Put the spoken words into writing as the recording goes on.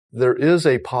there is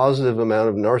a positive amount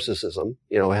of narcissism,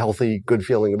 a healthy, good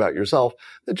feeling about yourself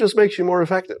that just makes you more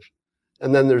effective.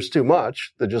 And then there's too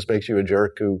much that just makes you a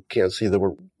jerk who can't see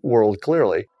the world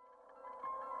clearly.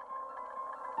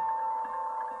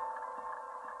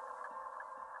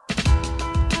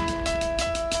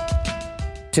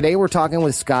 Today we're talking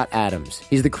with Scott Adams.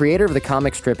 He's the creator of the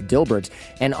comic strip Dilbert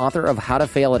and author of How to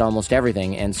Fail at Almost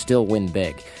Everything and Still Win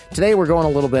Big. Today we're going a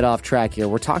little bit off track here.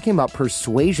 We're talking about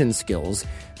persuasion skills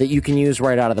that you can use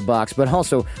right out of the box, but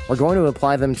also we're going to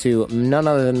apply them to none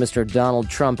other than Mr. Donald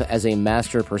Trump as a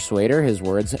master persuader. His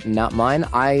words, not mine.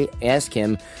 I ask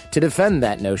him to defend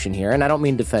that notion here, and I don't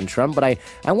mean defend Trump, but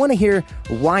I want to hear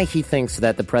why he thinks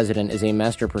that the president is a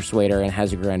master persuader and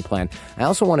has a grand plan. I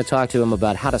also want to talk to him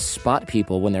about how to spot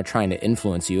people when they're trying to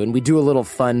influence you, and we do a little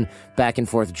fun back and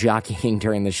forth jockeying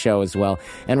during the show as well.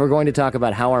 And we're going to talk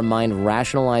about how our mind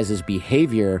rationalizes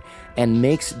behavior and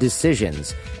makes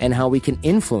decisions, and how we can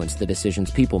influence the decisions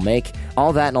people make.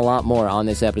 All that and a lot more on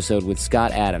this episode with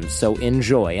Scott Adams, so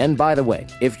enjoy. And by the way,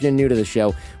 if you're new to the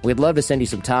show, we'd love to send you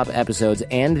some top episodes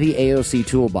and the AOC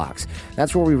Toolbox.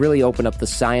 That's where we really open up the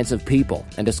science of people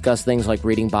and discuss things like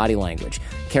reading body language,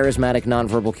 charismatic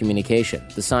nonverbal communication,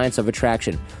 the science of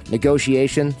attraction,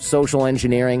 negotiation, social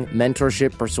engineering,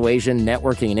 mentorship, persuasion,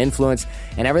 networking, and influence,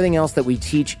 and everything else that we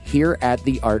teach here at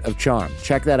The Art of Charm.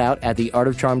 Check that out at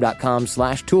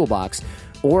theartofcharm.com/toolbox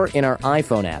or in our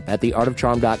iPhone app at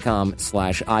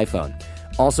theartofcharm.com/iPhone.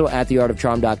 Also at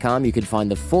theartofcharm.com, you can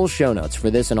find the full show notes for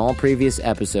this and all previous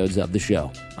episodes of the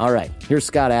show. All right, here's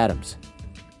Scott Adams.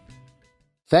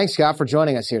 Thanks, Scott, for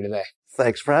joining us here today.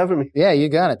 Thanks for having me. Yeah, you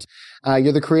got it.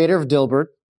 You're the creator of Dilbert,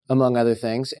 among other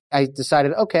things. I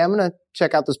decided, okay, I'm going to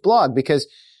check out this blog because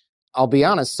I'll be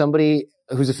honest, somebody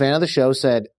who's a fan of the show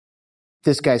said,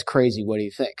 this guy's crazy. What do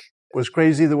you think? Was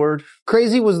crazy the word?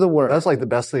 Crazy was the word. That's like the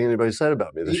best thing anybody said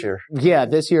about me this year. Yeah,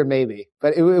 this year maybe.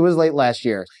 But it was late last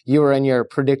year. You were in your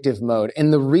predictive mode.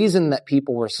 And the reason that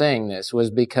people were saying this was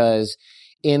because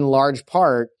in large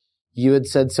part, you had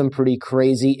said some pretty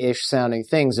crazy-ish sounding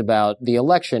things about the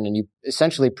election, and you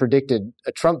essentially predicted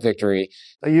a Trump victory.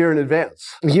 A year in advance.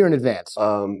 A year in advance.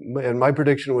 And my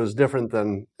prediction was different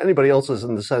than anybody else's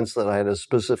in the sense that I had a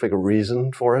specific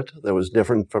reason for it that was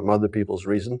different from other people's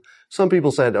reason. Some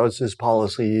people said, it's his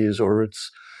policies or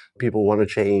it's people want to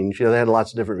change. They had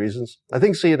lots of different reasons. I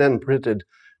think CNN printed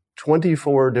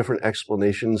 24 different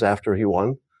explanations after he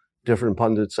won. Different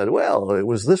pundits said, well, it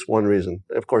was this one reason.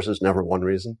 Of course, it's never one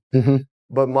reason. Mm-hmm.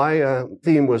 But my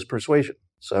theme was persuasion.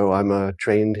 So I'm a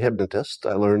trained hypnotist.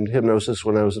 I learned hypnosis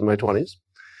when I was in my 20s.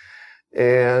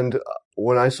 And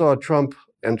when I saw Trump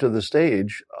enter the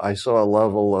stage, I saw a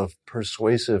level of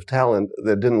persuasive talent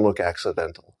that didn't look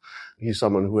accidental. He's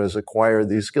someone who has acquired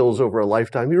these skills over a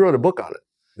lifetime. He wrote a book on it.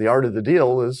 The Art of the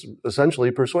Deal is essentially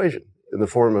persuasion in the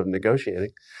form of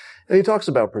negotiating. And he talks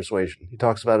about persuasion. He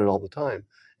talks about it all the time.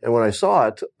 And when I saw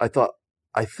it, I thought,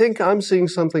 I think I'm seeing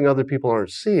something other people aren't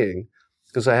seeing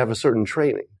because I have a certain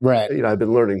training. Right. I've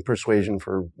been learning persuasion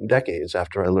for decades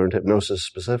after I learned hypnosis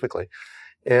specifically.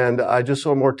 And I just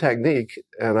saw more technique,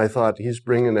 and I thought he's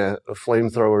bringing a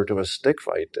flamethrower to a stick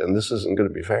fight, and this isn't going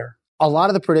to be fair. A lot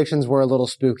of the predictions were a little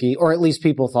spooky, or at least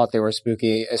people thought they were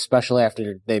spooky, especially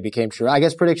after they became true. I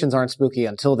guess predictions aren't spooky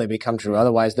until they become true.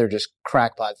 Otherwise, they're just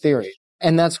crackpot theory.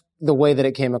 And that's the way that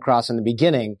it came across in the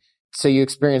beginning. So you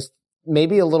experienced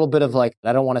maybe a little bit of I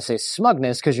don't want to say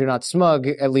smugness because you're not smug,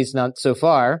 at least not so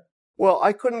far. Well,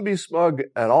 I couldn't be smug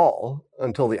at all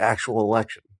until the actual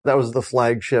election. That was the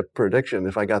flagship prediction.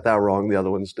 If I got that wrong, the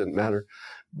other ones didn't matter.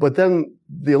 But then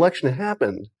the election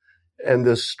happened, and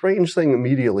this strange thing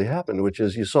immediately happened, which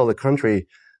is you saw the country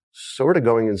sort of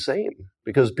going insane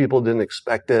because people didn't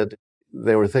expect it.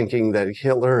 They were thinking that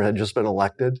Hitler had just been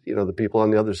elected, the people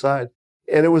on the other side.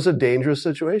 And it was a dangerous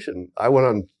situation. I went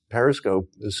on Periscope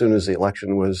as soon as the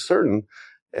election was certain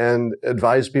and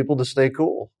advised people to stay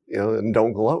cool, and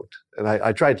don't gloat. And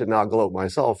I tried to not gloat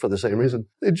myself for the same reason.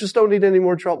 They just don't need any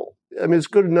more trouble. I mean, it's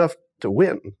good enough to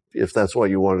win if that's what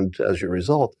you wanted as your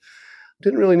result.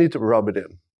 Didn't really need to rub it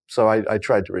in. So I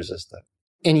tried to resist that.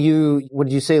 And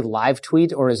would you say live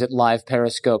tweet, or is it live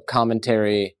Periscope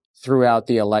commentary throughout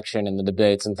the election and the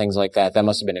debates and things like that? That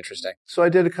must have been interesting. So I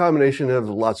did a combination of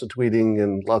lots of tweeting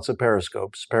and lots of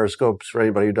Periscopes. Periscopes, for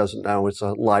anybody who doesn't know, it's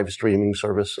a live streaming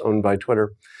service owned by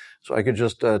Twitter. So I could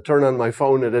just turn on my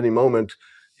phone at any moment,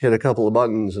 hit a couple of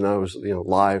buttons, and I was,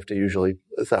 live to usually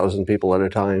 1,000 people at a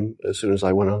time as soon as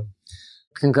I went on.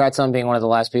 Congrats on being one of the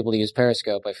last people to use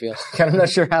Periscope, I feel. I'm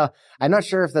not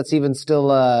sure if that's even still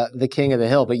the king of the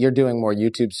hill, but you're doing more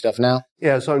YouTube stuff now?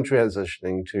 Yeah, so I'm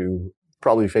transitioning to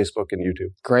probably Facebook and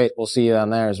YouTube. Great. We'll see you on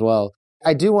there as well.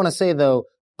 I do want to say, though,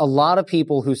 a lot of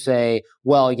people who say,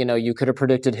 well, you could have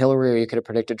predicted Hillary or you could have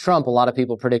predicted Trump. A lot of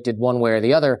people predicted one way or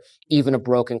the other. Even a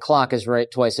broken clock is right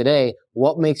twice a day.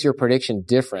 What makes your prediction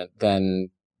different than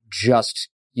just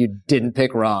you didn't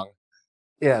pick wrong?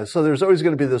 Yeah, so there's always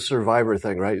going to be the survivor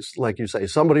thing, right? Like you say,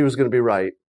 somebody was going to be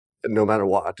right no matter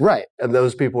what. Right. And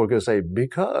those people are going to say,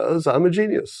 because I'm a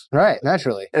genius. Right,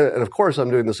 naturally. And of course,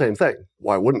 I'm doing the same thing.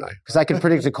 Why wouldn't I? Because I can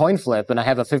predict a coin flip, and I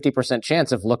have a 50%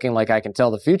 chance of looking like I can tell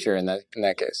the future in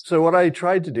that case. So what I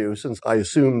tried to do, since I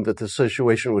assumed that the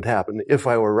situation would happen, if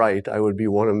I were right, I would be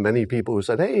one of many people who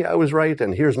said, hey, I was right,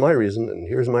 and here's my reason, and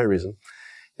here's my reason.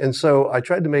 And so I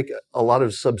tried to make a lot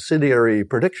of subsidiary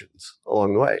predictions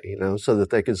along the way, so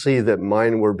that they could see that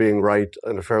mine were being right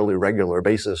on a fairly regular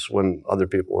basis when other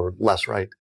people were less right.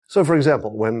 So, for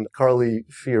example, when Carly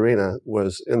Fiorina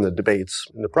was in the debates,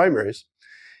 in the primaries,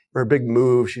 her big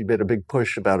move, she made a big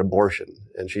push about abortion,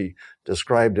 and she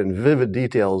described in vivid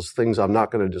details things I'm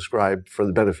not going to describe for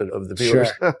the benefit of the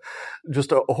viewers. Sure.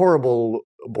 Just a horrible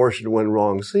abortion went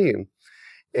wrong scene.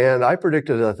 And I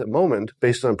predicted at that moment,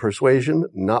 based on persuasion,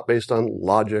 not based on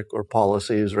logic or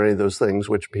policies or any of those things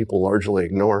which people largely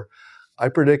ignore. I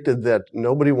predicted that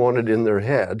nobody wanted in their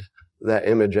head that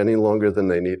image any longer than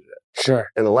they needed it. Sure.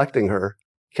 And electing her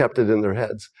kept it in their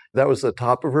heads. That was the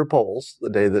top of her polls the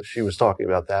day that she was talking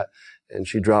about that. And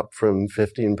she dropped from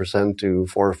 15% to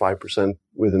 4 or 5%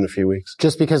 within a few weeks.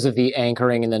 Just because of the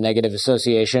anchoring and the negative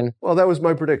association? Well, that was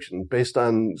my prediction. Based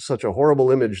on such a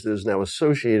horrible image that is now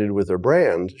associated with her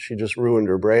brand, she just ruined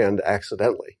her brand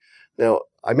accidentally. Now,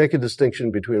 I make a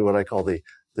distinction between what I call the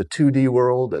 2D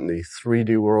world and the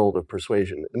 3D world of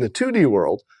persuasion. In the 2D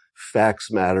world,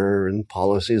 facts matter and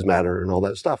policies matter and all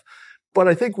that stuff. But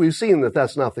I think we've seen that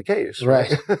that's not the case.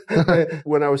 Right.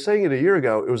 When I was saying it a year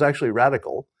ago, it was actually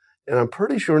radical. And I'm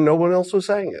pretty sure no one else was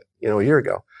saying it, a year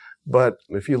ago. But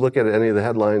if you look at any of the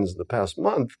headlines the past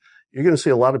month, you're going to see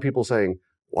a lot of people saying,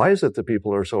 why is it that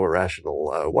people are so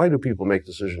irrational? Why do people make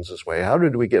decisions this way? How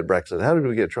did we get Brexit? How did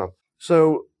we get Trump?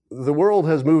 So the world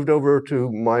has moved over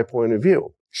to my point of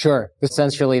view. Sure.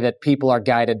 Essentially that people are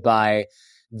guided by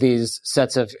these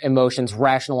sets of emotions,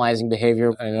 rationalizing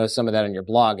behavior. I know some of that on your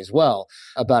blog as well,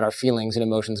 about our feelings and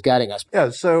emotions guiding us. Yeah,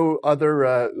 so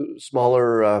other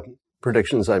smaller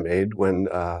predictions I made when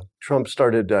Trump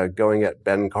started going at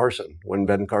Ben Carson, when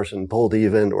Ben Carson pulled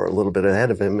even or a little bit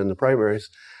ahead of him in the primaries.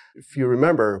 If you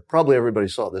remember, probably everybody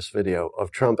saw this video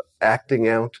of Trump acting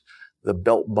out the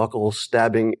belt buckle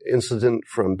stabbing incident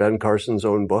from Ben Carson's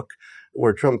own book,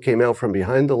 where Trump came out from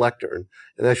behind the lectern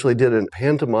and actually did a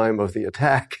pantomime of the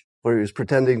attack where he was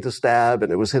pretending to stab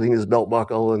and it was hitting his belt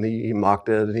buckle, and he mocked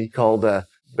it, and he called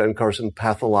Ben Carson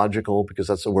pathological, because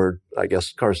that's a word I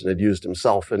guess Carson had used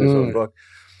himself in his own book.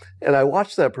 And I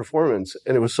watched that performance,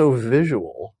 and it was so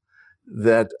visual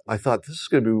that I thought, this is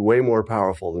going to be way more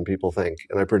powerful than people think.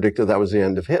 And I predicted that was the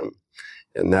end of him.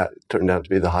 And that turned out to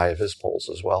be the high of his polls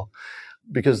as well.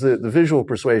 Because the visual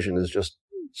persuasion is just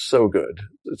so good.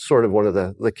 It's sort of one of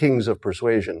the kings of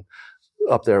persuasion,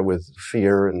 up there with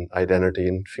fear and identity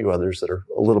and a few others that are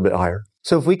a little bit higher.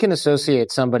 So if we can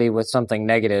associate somebody with something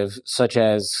negative, such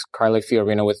as Carly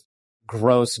Fiorina with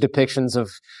gross depictions of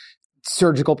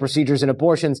surgical procedures and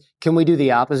abortions, can we do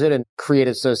the opposite and create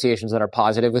associations that are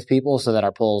positive with people so that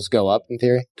our polls go up in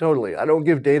theory? Totally. I don't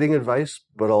give dating advice,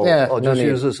 but I'll just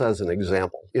use this as an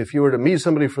example. If you were to meet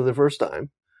somebody for the first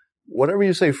time, whatever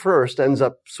you say first ends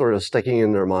up sort of sticking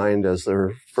in their mind as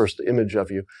their first image of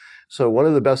you. So one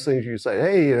of the best things you say,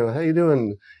 hey, how you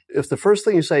doing? If the first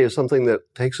thing you say is something that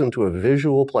takes them to a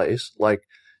visual place, like,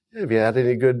 have you had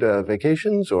any good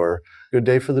vacations, or good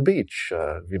day for the beach?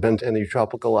 Have you been to any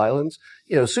tropical islands?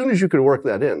 As soon as you can work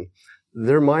that in,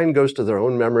 their mind goes to their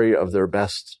own memory of their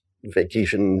best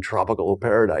vacation tropical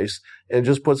paradise and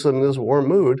just puts them in this warm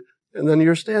mood. And then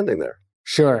you're standing there.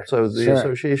 Sure. So the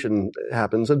association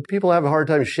happens, and people have a hard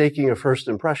time shaking a first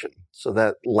impression. So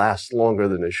that lasts longer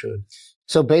than it should.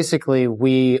 So basically,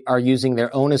 we are using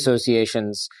their own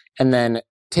associations and then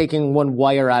taking one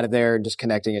wire out of there and just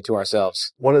connecting it to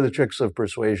ourselves. One of the tricks of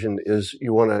persuasion is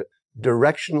you want to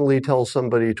directionally tell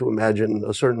somebody to imagine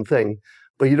a certain thing,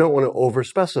 but you don't want to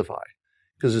overspecify.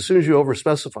 Because as soon as you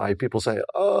overspecify, people say,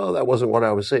 oh, that wasn't what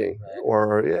I was seeing. Right.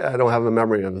 Or, yeah, I don't have a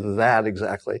memory of that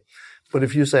exactly. But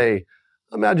if you say,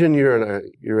 imagine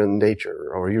you're in nature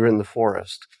or you're in the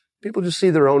forest, people just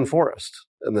see their own forest,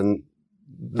 and then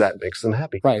that makes them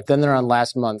happy. Right. Then they're on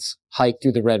last month's hike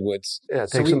through the redwoods. Yeah,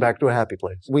 it takes them back to a happy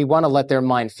place. We want to let their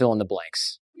mind fill in the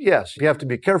blanks. Yes, you have to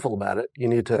be careful about it. You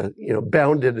need to,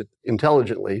 bound it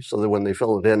intelligently so that when they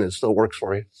fill it in, it still works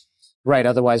for you. Right.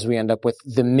 Otherwise, we end up with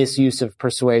the misuse of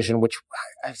persuasion, which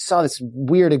I saw this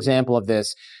weird example of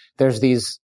this. There's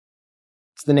these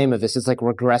what's the name of this? It's like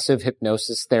regressive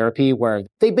hypnosis therapy, where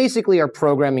they basically are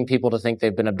programming people to think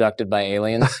they've been abducted by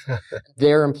aliens.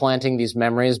 They're implanting these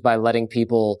memories by letting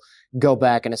people go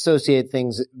back and associate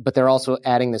things, but they're also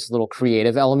adding this little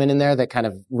creative element in there that kind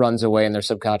of runs away in their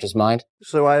subconscious mind.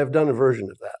 So I have done a version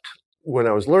of that. When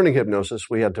I was learning hypnosis,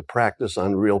 we had to practice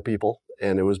on real people,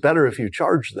 and it was better if you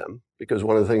charged them, because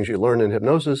one of the things you learn in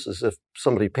hypnosis is if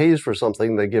somebody pays for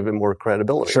something, they give it more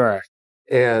credibility. Sure.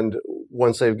 And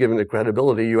once they've given it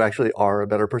credibility, you actually are a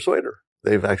better persuader.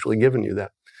 They've actually given you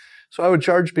that. So I would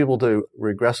charge people to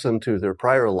regress them to their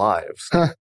prior lives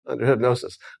under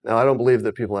hypnosis. Now, I don't believe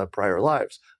that people have prior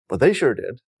lives, but they sure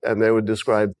did. And they would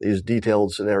describe these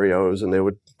detailed scenarios, and they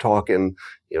would talk in,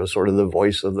 sort of the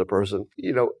voice of the person.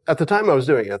 At the time I was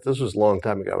doing it, this was a long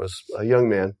time ago, I was a young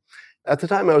man. At the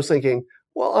time I was thinking,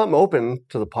 well, I'm open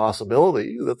to the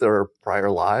possibility that there are prior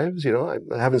lives. I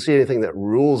haven't seen anything that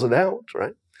rules it out,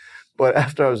 right? But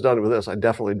after I was done with this, I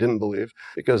definitely didn't believe,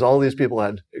 because all these people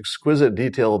had exquisite,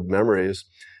 detailed memories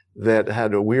that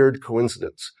had a weird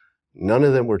coincidence. None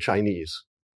of them were Chinese.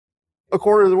 A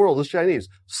quarter of the world is Chinese.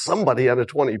 Somebody out of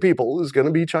 20 people is going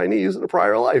to be Chinese in a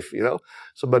prior life,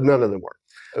 but none of them were.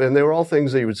 And they were all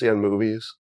things that you would see on movies.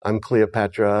 I'm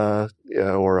Cleopatra,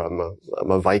 or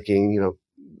I'm a Viking,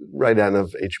 right out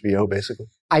of HBO, basically.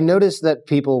 I notice that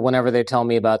people, whenever they tell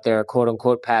me about their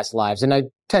quote-unquote past lives, and I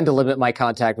tend to limit my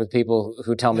contact with people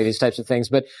who tell me these types of things,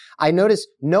 but I notice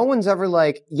no one's ever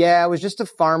like, yeah, I was just a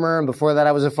farmer, and before that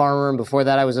I was a farmer, and before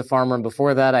that I was a farmer, and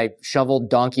before that I shoveled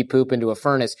donkey poop into a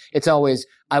furnace. It's always,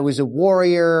 I was a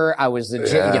warrior, I was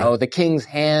the king's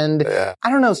hand. Yeah. I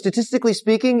don't know, statistically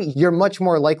speaking, you're much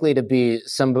more likely to be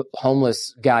some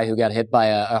homeless guy who got hit by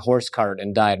a horse cart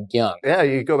and died young. Yeah,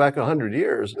 you go back 100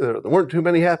 years, there weren't too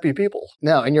many happy people.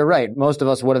 No, and you're right. Most of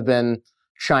us would have been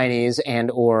Chinese,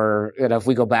 or if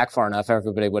we go back far enough,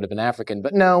 everybody would have been African.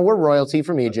 But no, we're royalty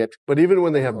from Egypt. But even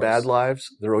when they have bad lives,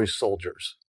 they're always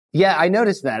soldiers. Yeah, I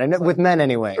noticed that. With men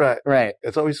anyway. Right.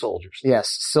 It's always soldiers.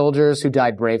 Yes, soldiers who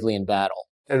died bravely in battle.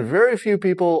 And very few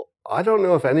people, I don't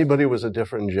know if anybody was a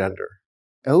different gender.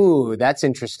 Oh, that's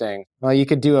interesting. Well, you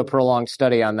could do a prolonged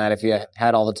study on that if you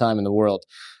had all the time in the world.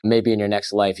 Maybe in your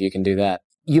next life you can do that.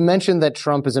 You mentioned that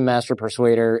Trump is a master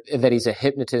persuader, that he's a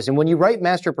hypnotist. And when you write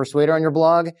master persuader on your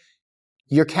blog,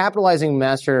 you're capitalizing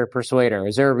master persuader.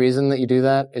 Is there a reason that you do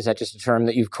that? Is that just a term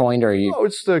that you've coined, or you? No,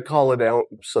 it's to call it out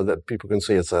so that people can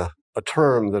see it's a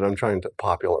term that I'm trying to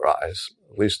popularize,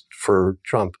 at least for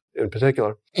Trump in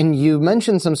particular. And you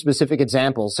mentioned some specific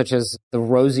examples, such as the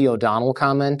Rosie O'Donnell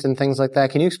comment and things like that.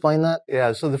 Can you explain that?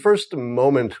 Yeah, so the first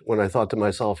moment when I thought to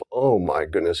myself, oh my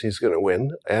goodness, he's going to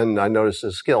win, and I noticed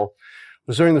his skill,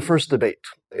 was during the first debate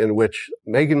in which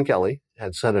Megyn Kelly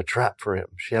had set a trap for him.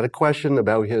 She had a question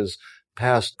about his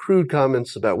past crude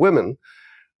comments about women,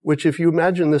 which if you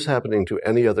imagine this happening to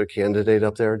any other candidate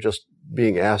up there, just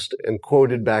being asked and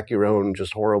quoted back your own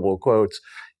just horrible quotes,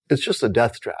 it's just a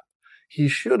death trap. He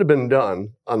should have been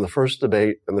done on the first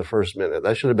debate in the first minute.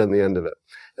 That should have been the end of it.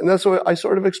 And that's what I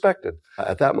sort of expected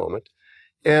at that moment.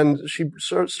 And she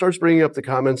starts bringing up the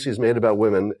comments he's made about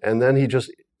women, and then he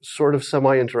just sort of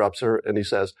semi-interrupts her, and he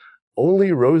says,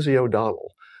 only Rosie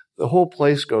O'Donnell. The whole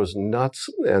place goes nuts,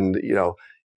 and,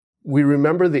 we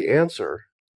remember the answer,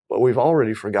 but we've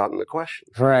already forgotten the question.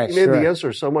 Right, he made the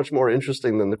answer so much more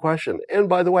interesting than the question. And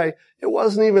by the way, it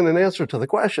wasn't even an answer to the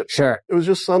question. Sure. It was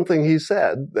just something he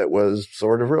said that was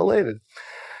sort of related.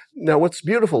 Now, what's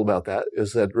beautiful about that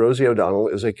is that Rosie O'Donnell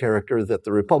is a character that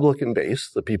the Republican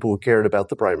base, the people who cared about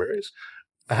the primaries,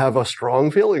 have a strong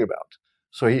feeling about.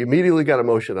 So he immediately got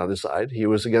emotion on his side. He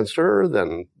was against her,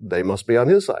 then they must be on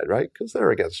his side, right? Because they're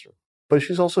against her. But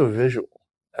she's also visual.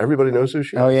 Everybody knows who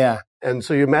she is. Oh, yeah. And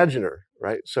so you imagine her,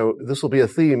 right? So this will be a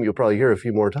theme you'll probably hear a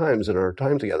few more times in our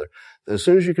time together. As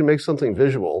soon as you can make something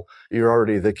visual, you're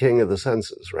already the king of the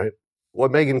senses, right?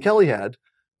 What Megyn Kelly had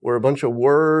were a bunch of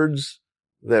words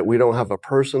that we don't have a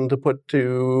person to put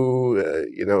to,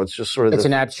 it's just sort of it's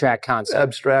an abstract concept.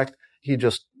 Abstract. He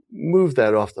just moved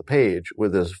that off the page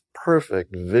with this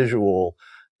perfect visual,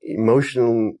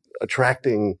 emotional,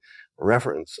 attracting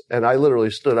reference. And I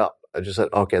literally stood up. I just said,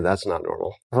 okay, that's not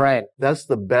normal. Right. That's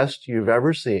the best you've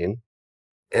ever seen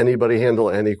anybody handle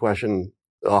any question,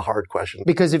 a hard question.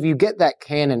 Because if you get that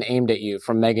cannon aimed at you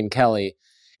from Megyn Kelly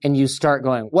and you start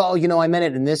going, well, I meant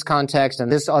it in this context and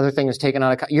this other thing is taken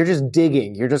out of you're just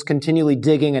digging. You're just continually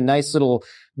digging a nice little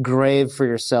grave for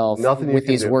yourself with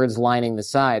these words lining the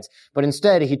sides. But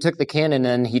instead, he took the cannon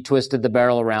and he twisted the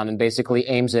barrel around and basically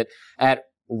aims it at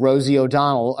Rosie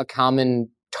O'Donnell, a common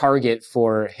target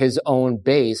for his own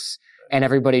base. And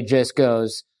everybody just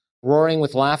goes, roaring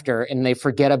with laughter, and they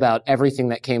forget about everything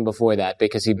that came before that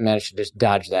because he managed to just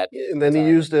dodge that. And then he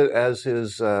used it as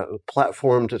his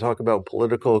platform to talk about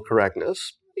political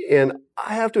correctness. And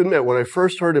I have to admit, when I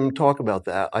first heard him talk about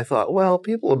that, I thought, well,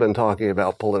 people have been talking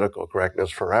about political correctness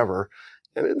forever,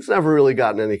 and it's never really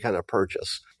gotten any kind of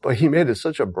purchase. But he made it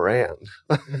such a brand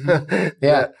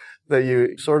that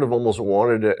you sort of almost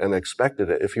wanted it and expected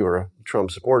it. If you were a Trump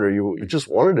supporter, you just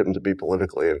wanted him to be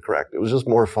politically incorrect. It was just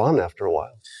more fun after a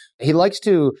while. He likes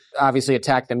to obviously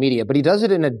attack the media, but he does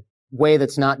it in a way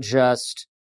that's not just,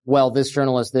 well, this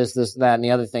journalist, this, that, and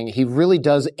the other thing. He really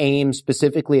does aim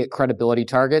specifically at credibility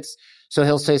targets. So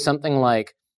he'll say something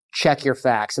like, check your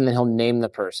facts, and then he'll name the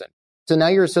person. So now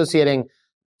you're associating,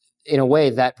 in a way,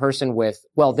 that person with,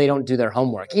 well, they don't do their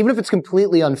homework, even if it's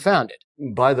completely unfounded.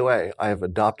 By the way, I have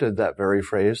adopted that very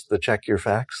phrase, the check your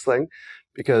facts thing,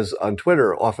 because on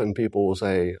Twitter, often people will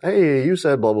say, hey, you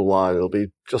said blah, blah, blah, and it'll be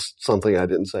just something I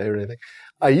didn't say or anything.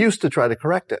 I used to try to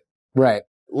correct it. Right.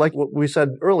 Like what we said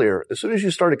earlier, as soon as you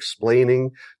start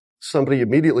explaining, somebody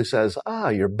immediately says,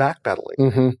 you're backpedaling.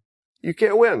 Mm-hmm. You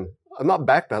can't win. I'm not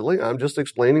backpedaling. I'm just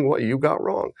explaining what you got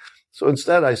wrong. So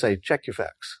instead, I say, check your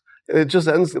facts. And it just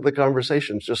ends the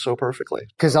conversation just so perfectly.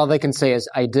 Because all they can say is,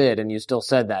 I did, and you still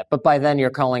said that. But by then, you're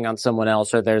calling on someone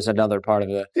else, or there's another part of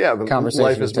the conversation.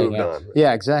 Life has moved on.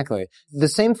 Yeah, exactly. The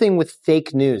same thing with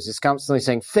fake news. It's constantly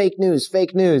saying, fake news,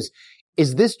 fake news.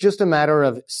 Is this just a matter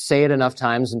of say it enough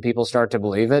times and people start to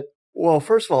believe it? Well,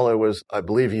 first of all, I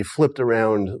believe he flipped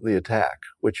around the attack,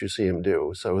 which you see him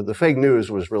do. So the fake news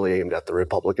was really aimed at the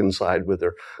Republican side with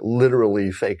their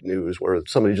literally fake news where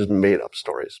somebody just made up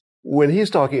stories. When he's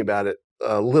talking about it,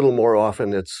 a little more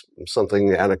often it's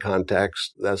something out of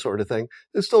context, that sort of thing.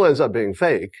 It still ends up being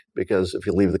fake because if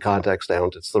you leave the context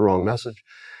out, it's the wrong message.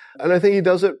 And I think he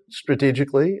does it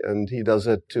strategically, and he does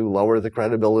it to lower the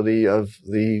credibility of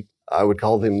I would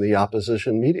call them the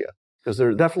opposition media, because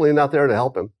they're definitely not there to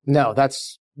help him. No,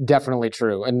 that's definitely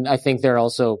true. And I think they're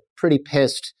also pretty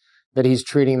pissed that he's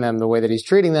treating them the way that he's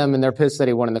treating them, and they're pissed that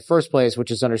he won in the first place, which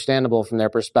is understandable from their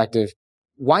perspective.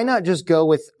 Why not just go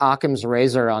with Occam's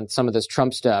razor on some of this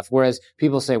Trump stuff? Whereas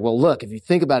people say, well, look, if you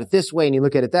think about it this way and you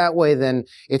look at it that way, then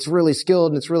it's really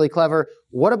skilled and it's really clever.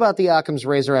 What about the Occam's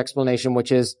razor explanation,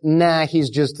 which is, nah, he's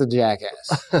just a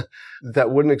jackass?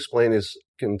 That wouldn't explain his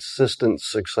consistent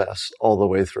success all the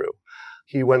way through.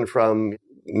 He went from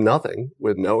nothing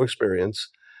with no experience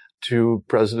to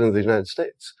president of the United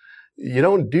States. You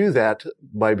don't do that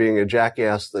by being a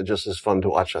jackass that just is fun to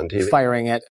watch on TV. Firing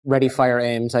it, ready, fire,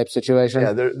 aim type situation.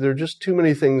 Yeah, there are just too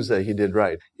many things that he did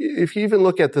right. If you even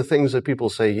look at the things that people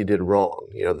say he did wrong,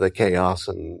 the chaos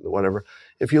and whatever,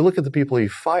 if you look at the people he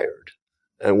fired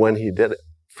and when he did it,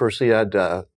 first he had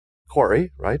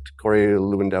Corey, right? Corey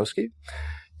Lewandowski.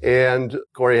 And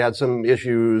Corey had some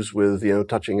issues with,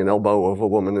 touching an elbow of a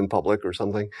woman in public or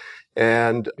something.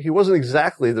 And he wasn't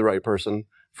exactly the right person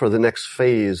for the next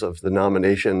phase of the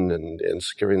nomination and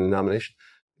securing the nomination.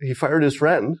 He fired his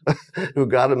friend who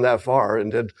got him that far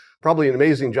and did probably an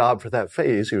amazing job for that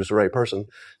phase. He was the right person,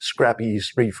 scrappy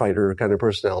street fighter kind of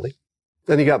personality.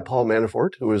 Then he got Paul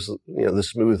Manafort, who was, the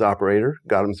smooth operator,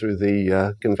 got him through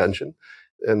the convention.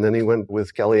 And then he went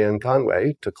with Kellyanne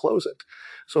Conway to close it.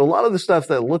 So a lot of the stuff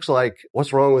that looks like,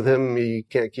 what's wrong with him? He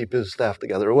can't keep his staff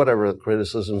together, or whatever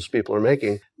criticisms people are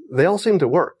making, they all seem to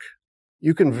work.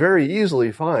 You can very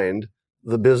easily find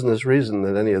the business reason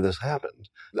that any of this happened.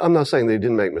 I'm not saying they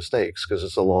didn't make mistakes, because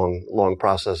it's a long, long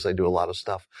process. They do a lot of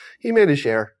stuff. He made his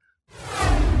share.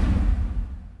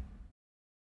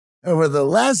 Over the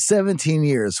last 17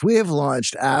 years, we have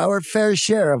launched our fair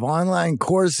share of online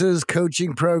courses,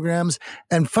 coaching programs,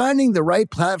 and finding the right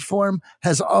platform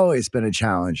has always been a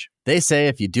challenge. They say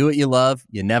if you do what you love,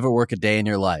 you never work a day in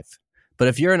your life. But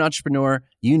if you're an entrepreneur,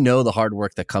 you know the hard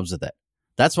work that comes with it.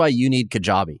 That's why you need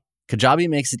Kajabi. Kajabi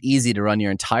makes it easy to run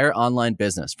your entire online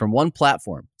business from one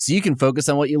platform so you can focus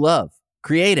on what you love,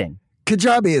 creating.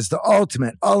 Kajabi is the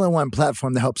ultimate all-in-one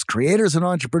platform that helps creators and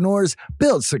entrepreneurs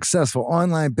build successful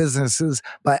online businesses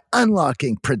by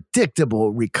unlocking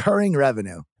predictable, recurring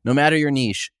revenue. No matter your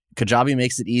niche, Kajabi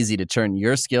makes it easy to turn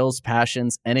your skills,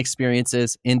 passions, and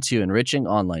experiences into enriching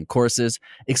online courses,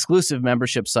 exclusive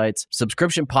membership sites,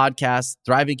 subscription podcasts,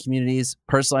 thriving communities,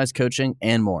 personalized coaching,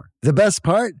 and more. The best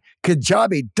part?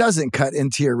 Kajabi doesn't cut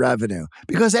into your revenue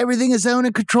because everything is owned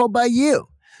and controlled by you.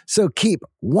 So keep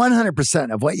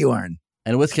 100% of what you earn.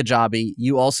 And with Kajabi,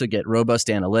 you also get robust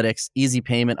analytics, easy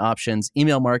payment options,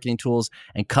 email marketing tools,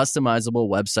 and customizable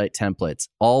website templates,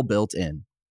 all built in.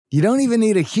 You don't even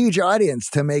need a huge audience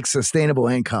to make sustainable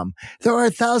income. There are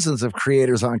thousands of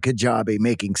creators on Kajabi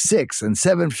making 6 and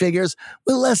 7 figures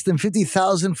with less than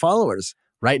 50,000 followers.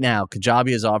 Right now, Kajabi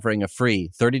is offering a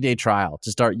free 30-day trial to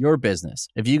start your business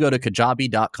if you go to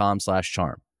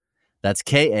kajabi.com/charm. That's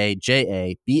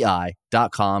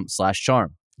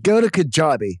KAJABI.com/charm. Go to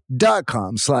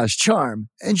kajabi.com/charm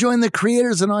and join the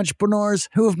creators and entrepreneurs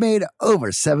who have made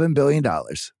over $7 billion.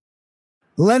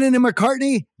 Lennon and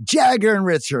McCartney, Jagger and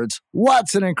Richards,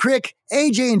 Watson and Crick,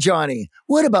 AJ and Johnny.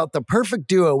 What about the perfect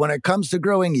duo when it comes to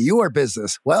growing your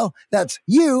business? Well, that's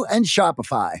you and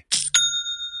Shopify.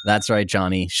 That's right,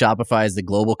 Johnny. Shopify is the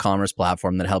global commerce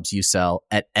platform that helps you sell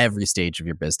at every stage of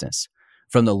your business.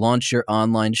 From the launch your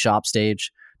online shop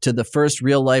stage to the first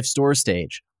real life store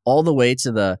stage, all the way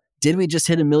to the did we just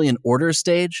hit 1 million orders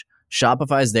stage?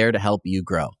 Shopify is there to help you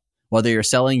grow. Whether you're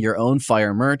selling your own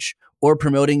fire merch or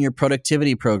promoting your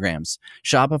productivity programs,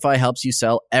 Shopify helps you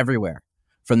sell everywhere.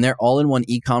 From their all-in-one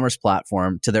e-commerce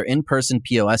platform to their in-person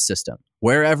POS system,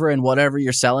 wherever and whatever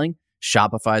you're selling,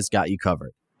 Shopify's got you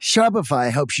covered.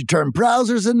 Shopify helps you turn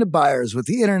browsers into buyers with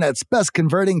the internet's best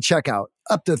converting checkout,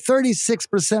 up to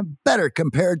 36% better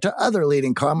compared to other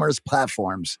leading commerce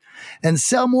platforms. And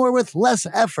sell more with less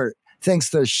effort thanks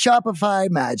to Shopify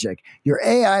Magic, your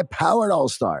AI-powered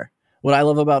all-star. What I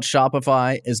love about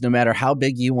Shopify is no matter how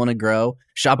big you want to grow,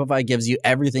 Shopify gives you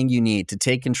everything you need to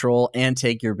take control and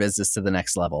take your business to the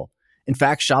next level. In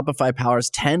fact, Shopify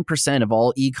powers 10% of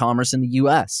all e-commerce in the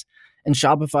U.S., and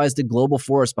Shopify is the global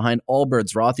force behind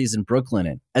Allbirds, Rothy's, and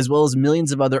Brooklinen, as well as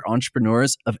millions of other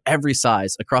entrepreneurs of every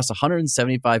size across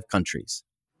 175 countries.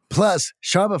 Plus,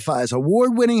 Shopify's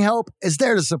award-winning help is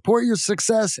there to support your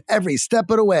success every step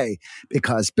of the way,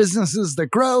 because businesses that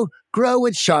grow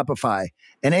with Shopify.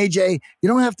 And AJ, you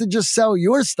don't have to just sell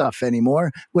your stuff anymore.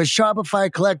 With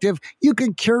Shopify Collective, you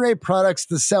can curate products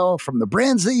to sell from the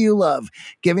brands that you love,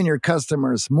 giving your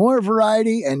customers more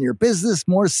variety and your business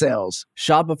more sales.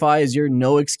 Shopify is your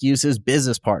no excuses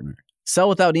business partner. Sell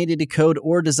without needing to code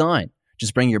or design.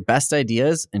 Just bring your best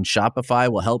ideas and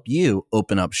Shopify will help you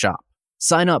open up shop.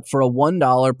 Sign up for a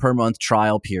 $1 per month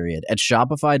trial period at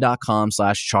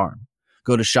shopify.com/charm.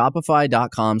 Go to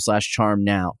shopify.com/charm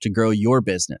now to grow your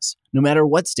business, no matter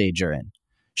what stage you're in.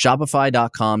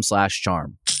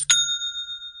 Shopify.com/charm.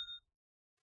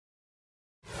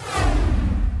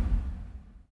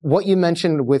 What you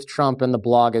mentioned with Trump and the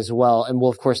blog as well, and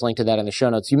we'll of course link to that in the show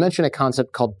notes, you mentioned a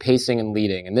concept called pacing and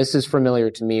leading. And this is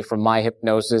familiar to me from my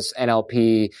hypnosis,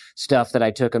 NLP stuff that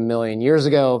I took 1 million years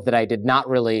ago that I did not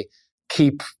really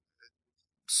keep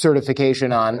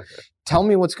certification on. Tell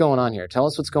me what's going on here. Tell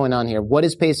us what's going on here. What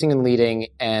is pacing and leading?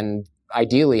 And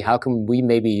ideally, how can we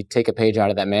maybe take a page out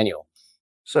of that manual?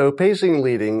 So pacing and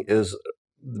leading is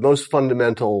the most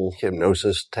fundamental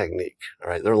hypnosis technique. All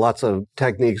right. There are lots of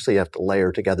techniques that you have to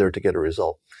layer together to get a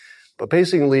result. But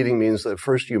pacing and leading means that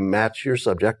first you match your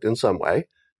subject in some way.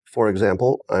 For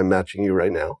example, I'm matching you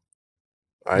right now.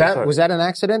 Was that an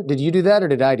accident? Did you do that or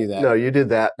did I do that? No, you did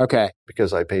that. Okay.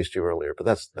 Because I paced you earlier, but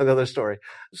that's another story.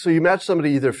 So you match somebody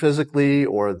either physically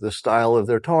or the style of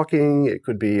their talking. It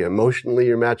could be emotionally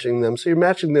you're matching them. So you're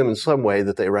matching them in some way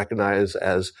that they recognize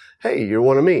as, hey, you're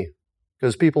one of me.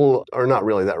 Because people are not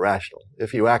really that rational.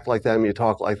 If you act like them, you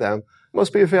talk like them,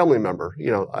 must be a family member. You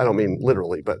know, I don't mean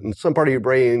literally, but in some part of your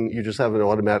brain, you just have an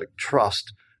automatic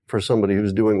trust for somebody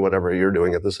who's doing whatever you're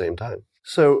doing at the same time.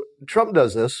 So Trump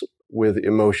does this with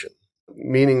emotion,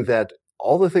 meaning that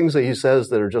all the things that he says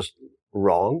that are just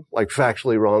wrong, like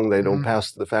factually wrong, they don't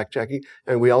pass the fact checking.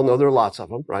 And we all know there are lots of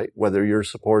them, right? Whether you're a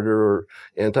supporter or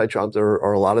anti-Trump, there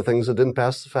are a lot of things that didn't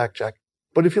pass the fact check.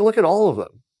 But if you look at all of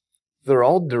them, they're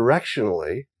all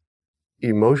directionally,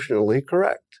 emotionally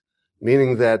correct.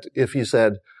 Meaning that if he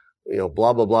said, you know,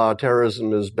 blah, blah, blah,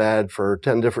 terrorism is bad for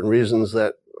 10 different reasons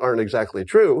that aren't exactly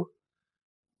true,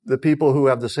 the people who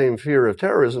have the same fear of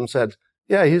terrorism said,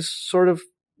 yeah, he's sort of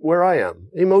where I am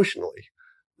emotionally.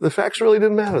 The facts really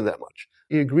didn't matter that much.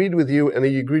 He agreed with you, and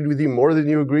he agreed with you more than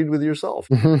you agreed with yourself.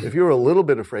 If you were a little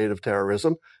bit afraid of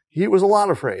terrorism, he was a lot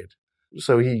afraid.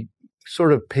 So he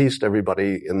sort of paced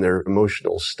everybody in their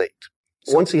emotional state.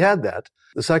 Once he had that,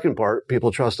 the second part,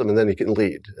 people trust him and then he can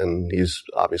lead. And he's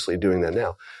obviously doing that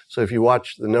now. So if you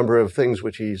watch the number of things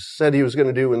which he said he was going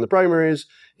to do in the primaries,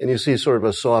 and you see sort of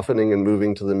a softening and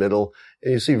moving to the middle,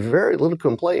 and you see very little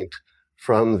complaint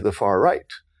from the far right,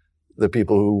 the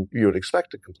people who you would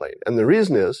expect to complain. And the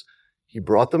reason is he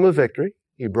brought them a victory.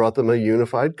 He brought them a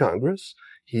unified Congress.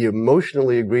 He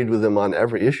emotionally agreed with them on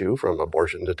every issue, from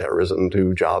abortion to terrorism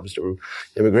to jobs to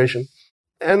immigration.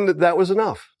 And that was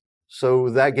enough. So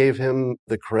that gave him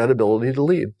the credibility to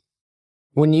lead.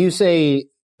 When you say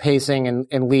pacing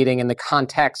and leading in the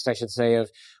context, I should say, of,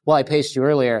 well, I paced you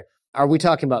earlier, Are we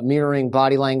talking about mirroring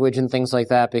body language and things like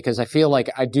that? Because I feel like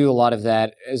I do a lot of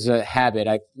that as a habit.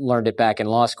 I learned it back in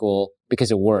law school because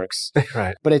it works.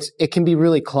 Right. But it can be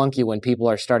really clunky when people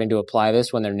are starting to apply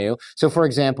this when they're new. So for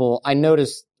example, I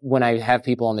notice when I have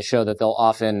people on the show that they'll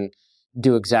often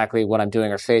do exactly what I'm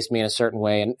doing or face me in a certain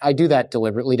way. And I do that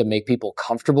deliberately to make people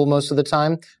comfortable most of the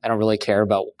time. I don't really care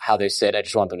about how they sit. I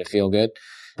just want them to feel good.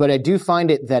 But I do find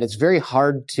it that it's very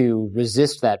hard to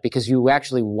resist that because you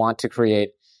actually want to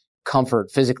create comfort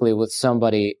physically with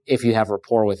somebody if you have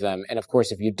rapport with them. And of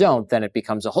course, if you don't, then it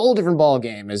becomes a whole different ball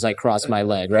game as I cross my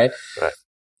leg, right? Right.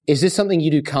 Is this something you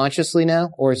do consciously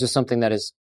now, or is this something that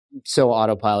is so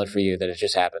autopilot for you that it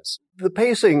just happens? The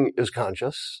pacing is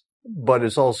conscious, but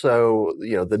it's also,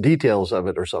 the details of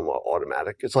it are somewhat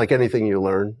automatic. It's like anything you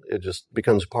learn. It just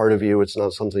becomes part of you. It's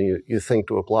not something you think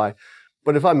to apply.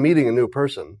 But if I'm meeting a new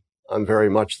person, I'm very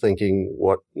much thinking,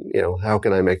 how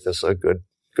can I make this a good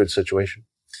situation?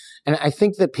 And I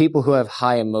think that people who have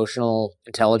high emotional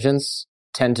intelligence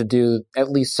tend to do at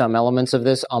least some elements of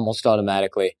this almost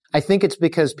automatically. I think it's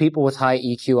because people with high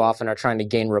EQ often are trying to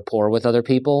gain rapport with other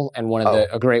people. And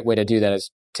a great way to do that is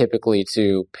typically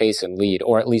to pace and lead,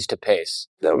 or at least to pace.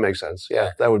 That would make sense.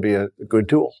 Yeah, that would be a good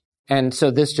tool. And so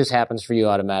this just happens for you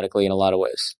automatically in a lot of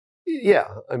ways. Yeah.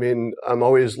 I mean, I'm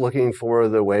always looking for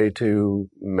the way to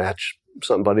match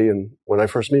somebody and when I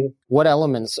first meet them. What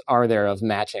elements are there of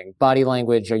matching? Body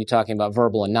language, are you talking about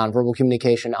verbal and nonverbal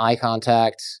communication, eye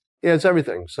contact? Yeah, it's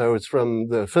everything. So it's from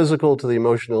the physical to the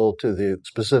emotional to the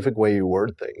specific way you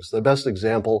word things. The best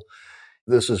example,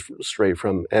 this is straight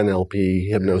from NLP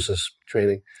hypnosis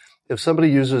training. If somebody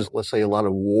uses, let's say, a lot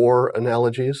of war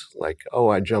analogies, like,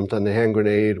 I jumped on the hand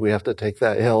grenade, we have to take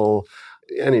that hill,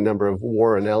 any number of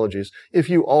war analogies. If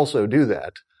you also do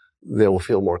that, they will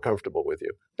feel more comfortable with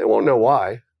you. They won't know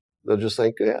why. They'll just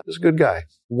think, yeah, this is a good guy.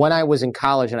 When I was in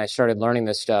college and I started learning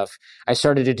this stuff, I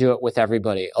started to do it with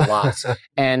everybody a lot.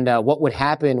 And what would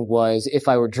happen was if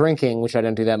I were drinking, which I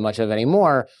don't do that much of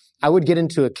anymore, I would get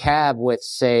into a cab with,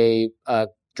 say, a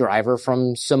driver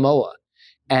from Samoa.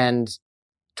 And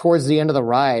towards the end of the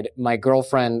ride, my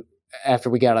girlfriend, after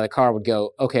we got out of the car, would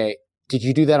go, okay, did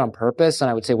you do that on purpose? And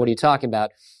I would say, what are you talking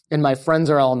about? And my friends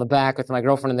are all in the back with my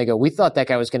girlfriend and they go, we thought that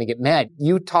guy was going to get mad.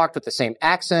 You talked with the same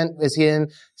accent as him,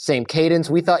 same cadence.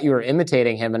 We thought you were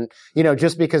imitating him. And,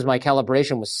 just because my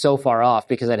calibration was so far off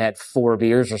because I'd had 4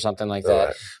 beers or something like that.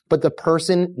 Right. But the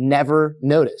person never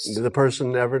noticed. The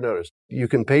person never noticed. You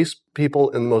can pace people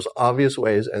in the most obvious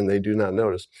ways and they do not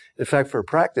notice. In fact, for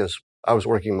practice, I was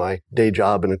working my day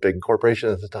job in a big corporation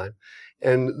at the time.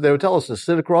 And they would tell us to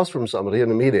sit across from somebody in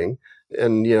a meeting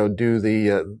and, do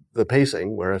the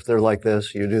pacing where if they're like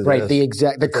this, you do this. Right.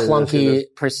 The clunky,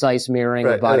 precise mirroring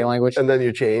of body language. And then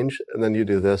you change and then you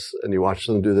do this and you watch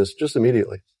them do this just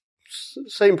immediately.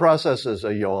 Same process as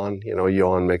a yawn. A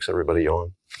yawn makes everybody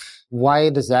yawn. Why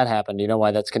does that happen? Do you know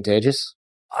why that's contagious?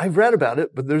 I've read about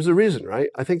it, but there's a reason, right?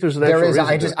 I think there's an actual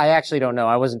reason. I actually don't know.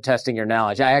 I wasn't testing your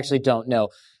knowledge. I actually don't know.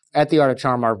 At the Art of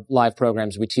Charm, our live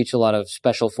programs, we teach a lot of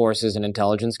special forces and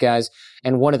intelligence guys.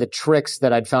 And one of the tricks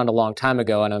that I'd found a long time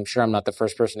ago, and I'm sure I'm not the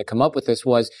first person to come up with this,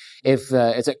 was it's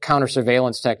a counter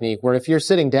surveillance technique where if you're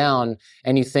sitting down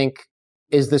and you think,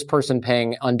 is this person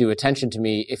paying undue attention to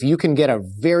me? If you can get a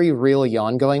very real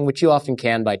yawn going, which you often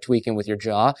can by tweaking with your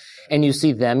jaw, and you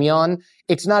see them yawn,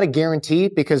 it's not a guarantee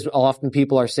because often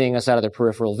people are seeing us out of their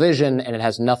peripheral vision and it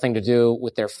has nothing to do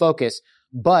with their focus.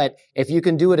 But if you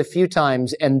can do it a few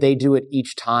times and they do it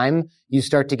each time, you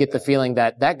start to get the feeling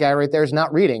that guy right there is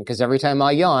not reading because every time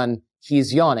I yawn,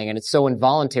 he's yawning and it's so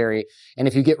involuntary. And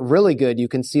if you get really good, you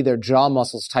can see their jaw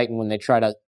muscles tighten when they try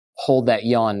to hold that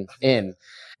yawn in.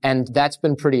 And that's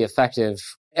been pretty effective,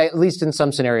 at least in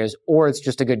some scenarios, or it's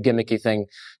just a good gimmicky thing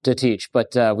to teach.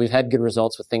 But we've had good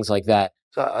results with things like that.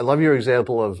 So I love your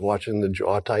example of watching the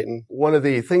jaw tighten. One of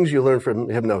the things you learn from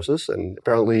hypnosis, and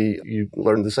apparently you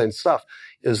learned the same stuff,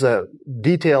 is a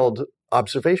detailed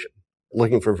observation,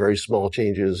 looking for very small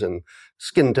changes in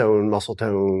skin tone, muscle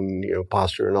tone,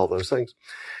 posture, and all those things.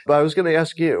 But I was going to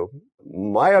ask you,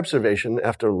 my observation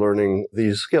after learning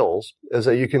these skills is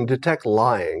that you can detect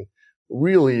lying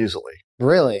really easily.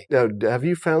 Really? Now, have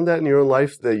you found that in your own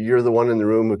life, that you're the one in the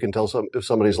room who can tell if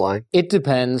somebody's lying? It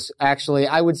depends. Actually,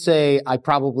 I would say I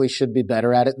probably should be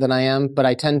better at it than I am, but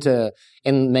I tend to,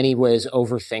 in many ways,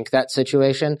 overthink that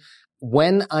situation.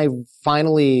 When I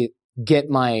finally get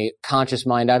my conscious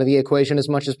mind out of the equation as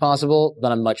much as possible,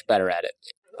 then I'm much better at it.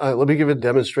 Let me give a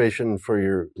demonstration for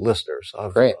your listeners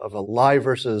of a lie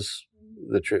versus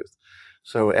the truth.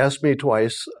 So ask me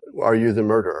twice, are you the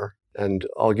murderer? And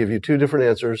I'll give you 2 different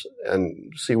answers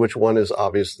and see which one is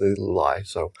obviously the lie.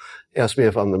 So ask me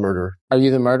if I'm the murderer. Are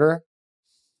you the murderer?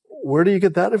 where do you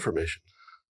get that information?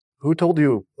 Who told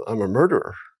you I'm a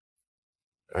murderer?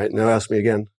 All right, now ask me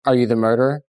again. Are you the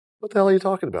murderer? What the hell are you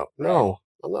talking about? No,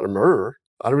 I'm not a murderer.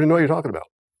 I don't even know what you're talking about.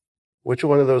 Which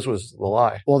one of those was the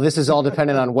lie? Well, this is all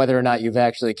dependent on whether or not you've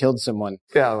actually killed someone.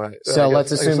 Yeah, right. So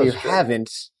let's assume you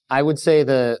haven't. I would say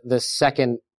the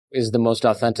second is the most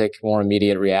authentic, more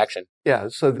immediate reaction. Yeah,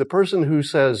 so the person who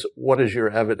says, what is your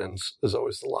evidence, is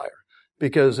always the liar.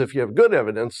 Because if you have good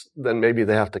evidence, then maybe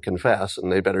they have to confess,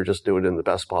 and they better just do it in the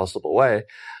best possible way,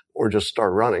 or just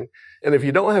start running. And if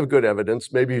you don't have good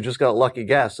evidence, maybe you just got a lucky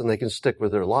guess and they can stick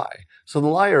with their lie. So the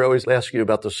liar always asks you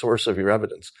about the source of your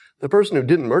evidence. The person who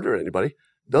didn't murder anybody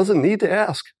doesn't need to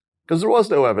ask because there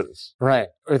was no evidence. Right.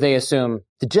 Or they assume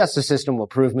the justice system will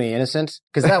prove me innocent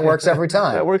because that works every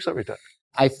time. That works every time.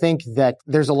 I think that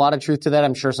there's a lot of truth to that.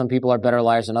 I'm sure some people are better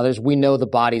liars than others. We know the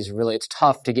body's really, it's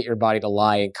tough to get your body to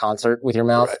lie in concert with your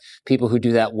mouth. Right. People who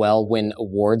do that well win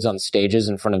awards on stages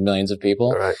in front of millions of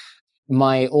people. Right.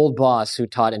 My old boss who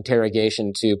taught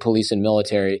interrogation to police and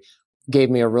military gave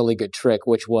me a really good trick,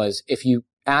 which was if you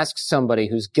ask somebody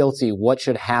who's guilty what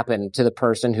should happen to the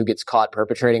person who gets caught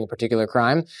perpetrating a particular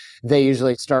crime, they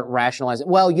usually start rationalizing,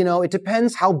 well, it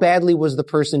depends how badly was the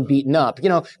person beaten up,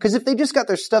 because if they just got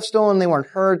their stuff stolen and they weren't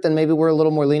hurt, then maybe we're a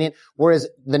little more lenient. Whereas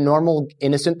the normal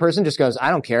innocent person just goes,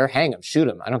 I don't care, hang him, shoot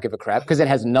him, I don't give a crap, because it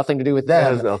has nothing to do with them.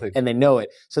 It has nothing. And they know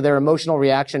it. So their emotional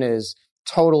reaction is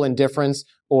total indifference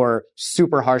or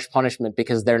super harsh punishment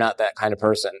because they're not that kind of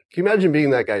person. Can you imagine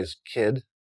being that guy's kid?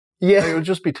 Yeah. It would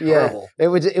just be terrible. Yeah.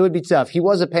 It would be tough. He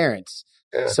was a parent.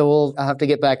 Yeah. So I'll have to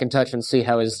get back in touch and see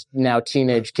how his now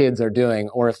teenage kids are doing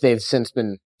or if they've since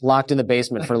been locked in the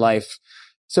basement for life.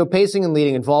 So pacing and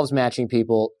leading involves matching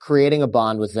people, creating a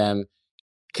bond with them.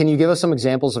 Can you give us some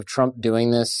examples of Trump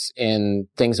doing this in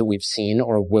things that we've seen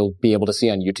or will be able to see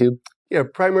on YouTube? Yeah,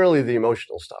 primarily the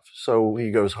emotional stuff. So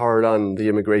he goes hard on the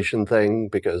immigration thing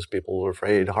because people are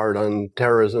afraid, hard on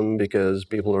terrorism because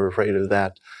people are afraid of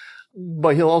that.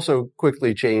 But he'll also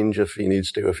quickly change if he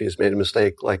needs to, if he's made a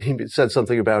mistake. Like he said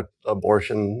something about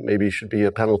abortion, maybe should be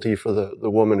a penalty for the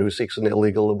woman who seeks an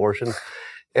illegal abortion.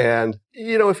 And,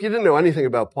 if you didn't know anything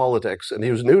about politics and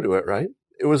he was new to it, right?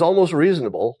 It was almost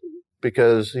reasonable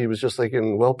because he was just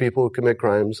thinking, well, people who commit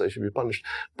crimes, they should be punished.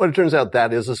 But it turns out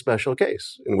that is a special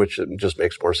case in which it just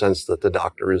makes more sense that the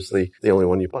doctor is the only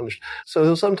one you punish. So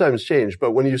he'll sometimes change.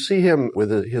 But when you see him with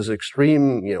his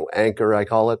extreme, anchor, I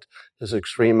call it, his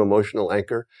extreme emotional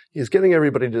anchor, he's getting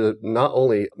everybody to not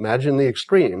only imagine the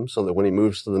extreme so that when he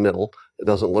moves to the middle, it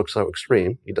doesn't look so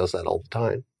extreme. He does that all the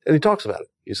time. And he talks about it.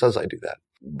 He says, I do that.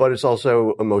 But it's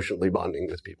also emotionally bonding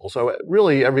with people. So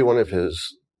really every one of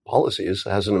his policies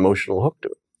has an emotional hook to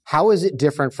it. How is it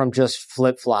different from just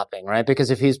flip-flopping, right?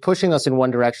 Because if he's pushing us in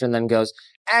one direction and then goes,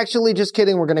 actually, just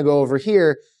kidding, we're going to go over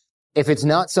here. If it's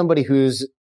not somebody who's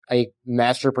a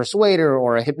master persuader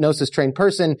or a hypnosis-trained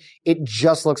person, it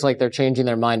just looks like they're changing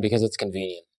their mind because it's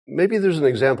convenient. Maybe there's an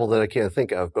example that I can't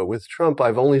think of, but with Trump,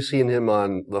 I've only seen him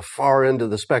on the far end of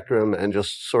the spectrum and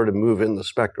just sort of move in the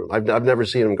spectrum. I've never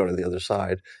seen him go to the other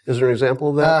side. Is there an example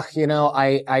of that?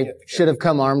 I should have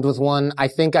come armed with one. I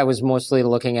think I was mostly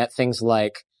looking at things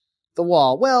like the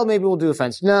wall. Well, maybe we'll do a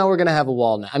fence. No, we're going to have a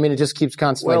wall now. I mean, it just keeps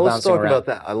constantly bouncing around. Well, let's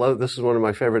talk about that. This is one of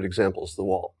my favorite examples, the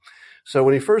wall. So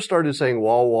when he first started saying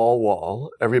wall, wall,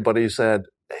 wall, everybody said,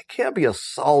 it can't be a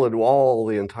solid wall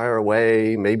the entire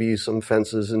way. Maybe some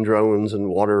fences and drones and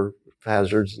water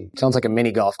hazards. Sounds like a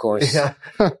mini golf course. Yeah.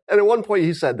 And at one point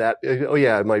he said that,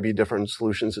 it might be different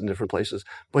solutions in different places.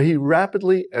 But he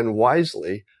rapidly and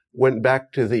wisely went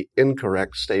back to the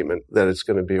incorrect statement that it's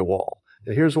going to be a wall.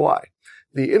 And here's why.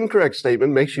 The incorrect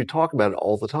statement makes you talk about it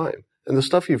all the time. And the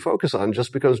stuff you focus on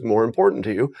just becomes more important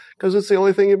to you because it's the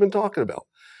only thing you've been talking about.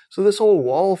 So this whole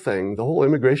wall thing, the whole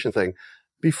immigration thing,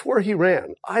 before he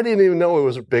ran, I didn't even know it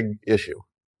was a big issue.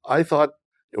 I thought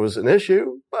it was an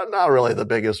issue, but not really the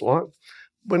biggest one.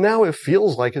 But now it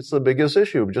feels like it's the biggest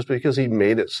issue just because he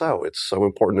made it so. It's so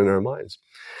important in our minds.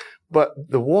 But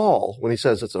the wall, when he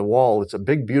says it's a wall, it's a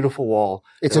big, beautiful wall.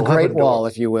 It's a great wall,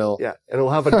 if you will. Yeah, and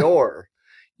it'll have a door.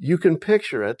 You can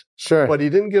picture it. Sure. But he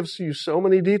didn't give you so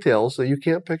many details that you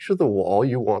can't picture the wall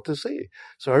you want to see.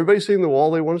 So everybody's seeing the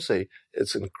wall they want to see.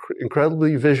 It's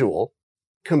incredibly visual.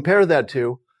 Compare that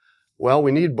to, well,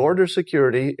 we need border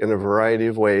security in a variety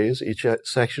of ways. Each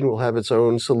section will have its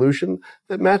own solution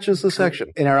that matches the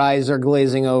section. And our eyes are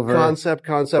glazing over. Concept.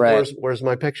 Right. Where's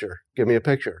my picture? Give me a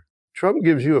picture. Trump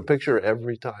gives you a picture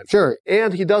every time. Sure.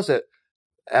 And he does it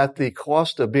at the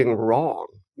cost of being wrong,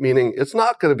 meaning it's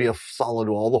not going to be a solid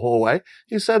wall the whole way.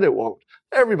 He said it won't.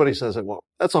 Everybody says it won't.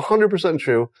 That's 100%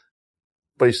 true,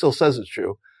 but he still says it's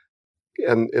true.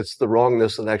 And it's the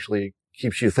wrongness that actually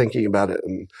keeps you thinking about it.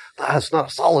 And it's not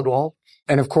a solid wall.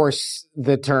 And of course,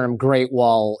 the term Great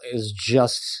Wall is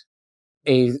just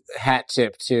a hat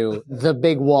tip to the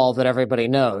big wall that everybody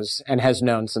knows and has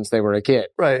known since they were a kid.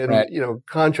 Right. And,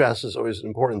 contrast is always an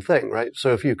important thing, right?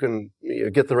 So if you can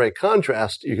get the right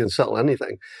contrast, you can sell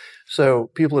anything. So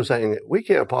people are saying, we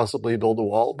can't possibly build a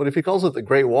wall. But if he calls it the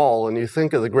Great Wall and you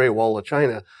think of the Great Wall of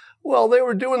China, well, they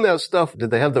were doing that stuff.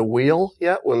 Did they have the wheel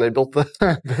yet when they built built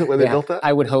that?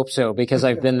 I would hope so, because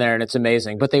I've been there and it's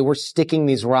amazing. But they were sticking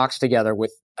these rocks together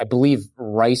with, I believe,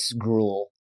 rice gruel.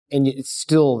 And it's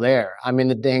still there. I mean,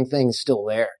 the dang thing's still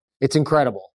there. It's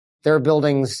incredible. There are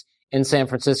buildings in San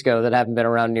Francisco that haven't been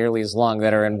around nearly as long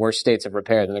that are in worse states of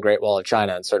repair than the Great Wall of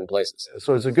China in certain places.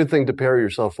 So it's a good thing to pair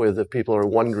yourself with if people are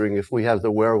wondering if we have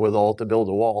the wherewithal to build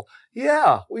a wall.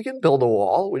 Yeah, we can build a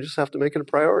wall. We just have to make it a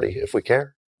priority if we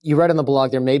care. You read in the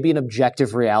blog, there may be an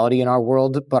objective reality in our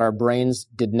world, but our brains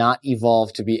did not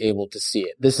evolve to be able to see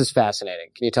it. This is fascinating.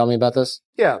 Can you tell me about this?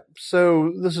 Yeah.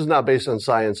 So this is not based on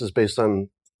science. It's based on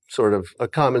sort of a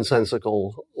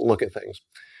commonsensical look at things.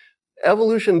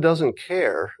 Evolution doesn't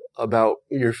care about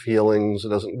your feelings.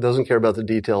 It doesn't care about the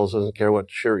details. Doesn't care what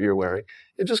shirt you're wearing.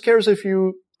 It just cares if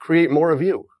you create more of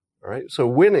you. All right. So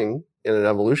winning in an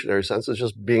evolutionary sense is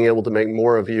just being able to make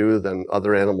more of you than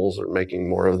other animals are making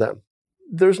more of them.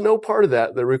 There's no part of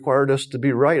that required us to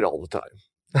be right all the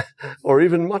time or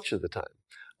even much of the time.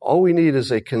 All we need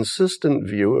is a consistent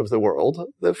view of the world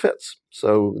that fits.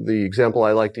 So the example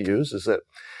I like to use is that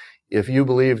if you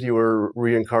believed you were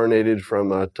reincarnated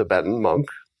from a Tibetan monk,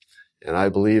 and I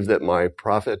believe that my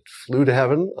prophet flew to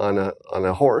heaven on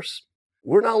a horse,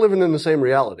 we're not living in the same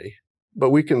reality, but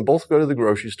we can both go to the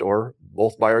grocery store,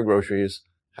 both buy our groceries,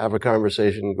 have a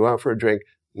conversation, go out for a drink.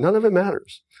 None of it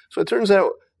matters. So it turns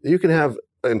out that you can have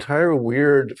entire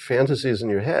weird fantasies in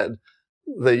your head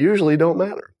that usually don't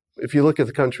matter. If you look at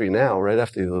the country now, right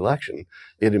after the election,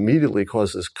 it immediately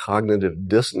caused this cognitive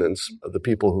dissonance of the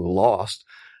people who lost.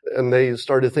 And they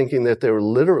started thinking that they were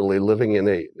literally living in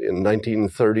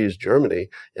 1930s Germany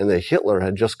and that Hitler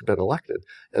had just been elected.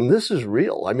 And this is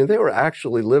real. I mean, they were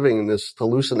actually living in this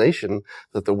hallucination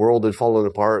that the world had fallen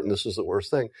apart and this is the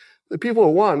worst thing. The people who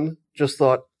won just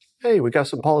thought, hey, we got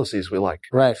some policies we like.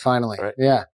 Right, finally. Right?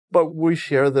 Yeah. But we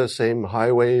share the same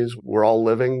highways. We're all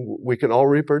living. We can all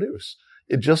reproduce.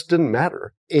 It just didn't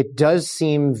matter. It does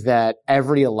seem that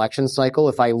every election cycle,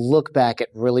 if I look back at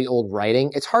really old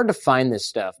writing, it's hard to find this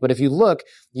stuff. But if you look,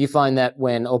 you find that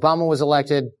when Obama was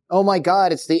elected, oh my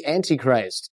God, it's the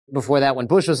Antichrist. Before that, when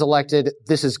Bush was elected,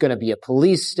 this is going to be a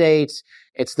police state.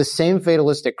 It's the same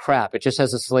fatalistic crap. It just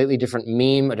has a slightly different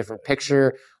meme, a different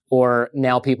picture, or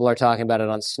now people are talking about it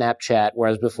on Snapchat,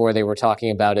 whereas before they were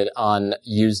talking about it on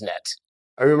Usenet.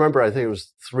 I remember, I think it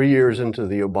was 3 years into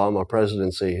the Obama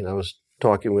presidency, and I was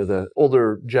talking with an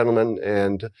older gentleman,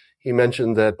 and he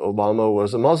mentioned that Obama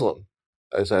was a Muslim.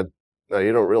 I said, no,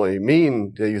 you don't really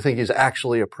mean, do you think he's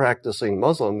actually a practicing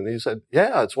Muslim? And he said,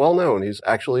 yeah, it's well known. He's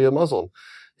actually a Muslim.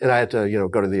 And I had to,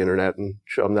 go to the internet and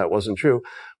show him that wasn't true.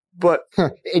 But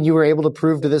and you were able to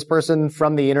prove to this person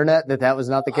from the internet that was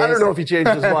not the case? I don't know if he changed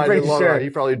his mind in the long run. He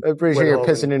probably I'm pretty sure you're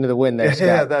pissing into the wind there, Scott.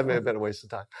 Yeah, that may have been a waste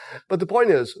of time. But the point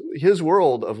is, his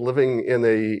world of living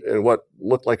in what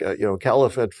looked like a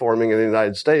caliphate forming in the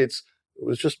United States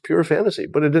was just pure fantasy.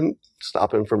 But it didn't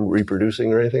stop him from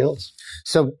reproducing or anything else.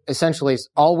 So essentially,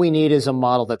 all we need is a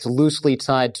model that's loosely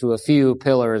tied to a few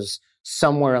pillars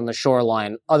somewhere on the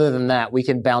shoreline. Other than that, we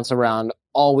can bounce around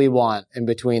all we want in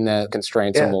between the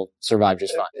constraints and we'll survive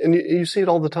just fine. And you see it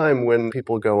all the time when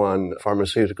people go on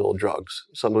pharmaceutical drugs.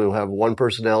 Somebody will have one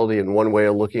personality and one way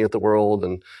of looking at the world,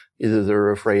 and either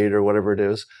they're afraid or whatever it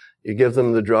is. You give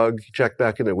them the drug, you check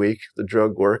back in a week, the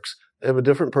drug works. They have a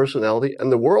different personality, and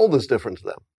the world is different to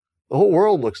them. The whole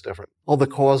world looks different. All the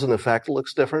cause and effect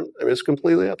looks different. I mean, it's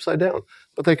completely upside down.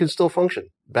 But they can still function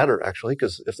better, actually,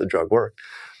 because if the drug worked.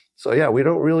 So yeah, we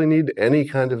don't really need any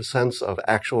kind of sense of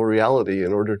actual reality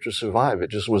in order to survive. It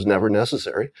just was never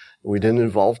necessary. We didn't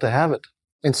evolve to have it.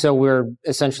 And so we're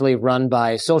essentially run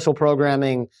by social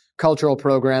programming, cultural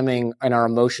programming, and our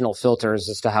emotional filters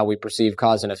as to how we perceive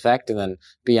cause and effect. And then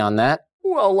beyond that?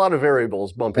 Well, a lot of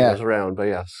variables bumping us around, but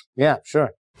yes. Yeah,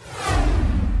 sure.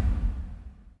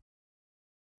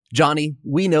 Johnny,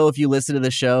 we know if you listen to the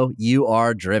show, you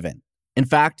are driven. In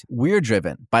fact, we're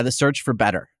driven by the search for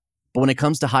better. But when it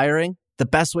comes to hiring, the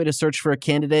best way to search for a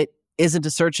candidate isn't to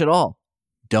search at all.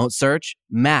 Don't search,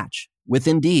 match with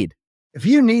Indeed. If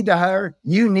you need to hire,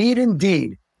 you need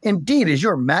Indeed. Indeed is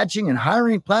your matching and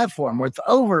hiring platform with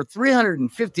over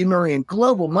 350 million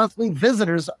global monthly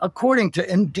visitors, according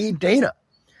to Indeed data.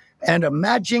 And a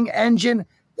matching engine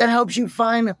that helps you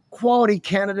find quality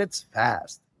candidates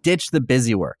fast. Ditch the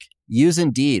busy work. Use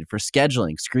Indeed for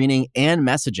scheduling, screening, and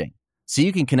messaging so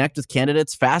you can connect with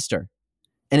candidates faster.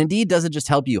 And Indeed doesn't just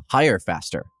help you hire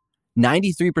faster.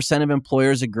 93% of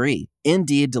employers agree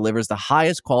Indeed delivers the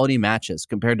highest quality matches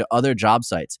compared to other job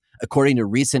sites, according to a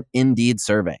recent Indeed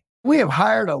survey. We have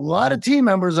hired a lot of team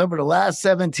members over the last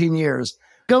 17 years.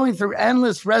 Going through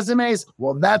endless resumes,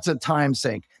 well, that's a time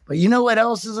sink. But you know what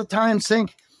else is a time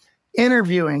sink?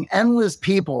 Interviewing endless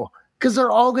people, because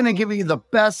they're all going to give you the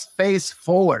best face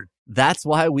forward. That's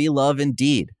why we love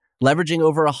Indeed, leveraging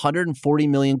over 140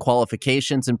 million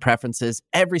qualifications and preferences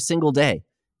every single day.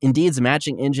 Indeed's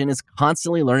matching engine is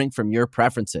constantly learning from your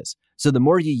preferences. So the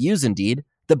more you use Indeed,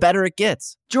 the better it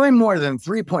gets. Join more than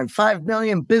 3.5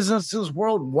 million businesses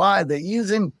worldwide that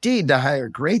use Indeed to hire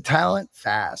great talent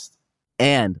fast.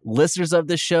 And listeners of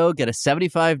this show get a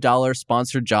 $75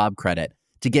 sponsored job credit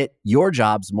to get your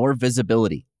jobs more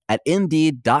visibility at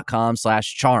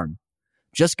Indeed.com/charm.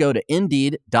 Just go to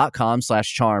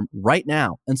Indeed.com/charm right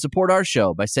now and support our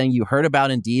show by saying you heard about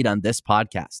Indeed on this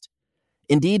podcast.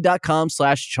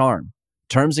 Indeed.com/charm.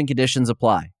 Terms and conditions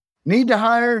apply. Need to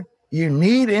hire? You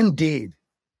need Indeed.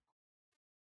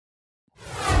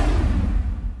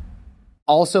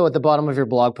 Also, at the bottom of your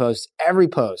blog post, every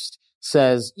post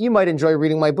says, you might enjoy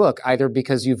reading my book, either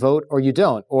because you vote or you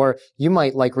don't, or you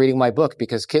might like reading my book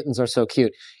because kittens are so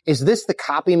cute. Is this the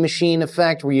copy machine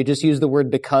effect where you just use the word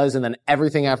because and then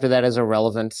everything after that is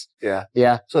irrelevant? Yeah.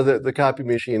 Yeah. So the copy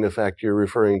machine effect, you're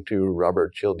referring to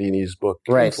Robert Cialdini's book,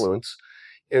 Right. Influence,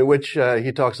 in which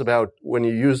he talks about when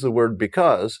you use the word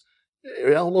because,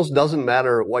 it almost doesn't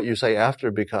matter what you say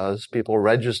after because people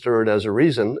register it as a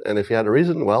reason. And if you had a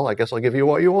reason, well, I guess I'll give you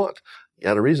what you want. You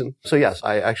had a reason. So yes,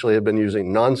 I actually have been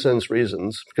using nonsense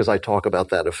reasons because I talk about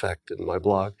that effect in my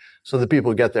blog. So the people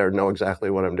who get there know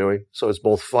exactly what I'm doing. So it's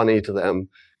both funny to them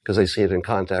because they see it in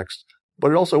context,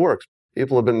 but it also works.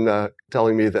 People have been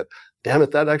telling me that, damn it,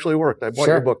 that actually worked. I bought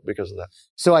Sure. your book because of that.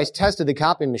 So I tested the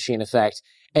copy machine effect,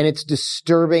 and it's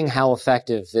disturbing how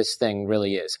effective this thing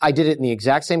really is. I did it in the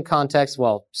exact same context.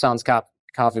 Well, sounds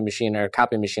coffee machine or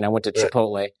copy machine. I went to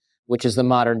Chipotle, which is the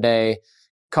modern day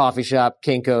coffee shop,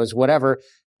 Kinko's, whatever.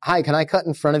 Hi, can I cut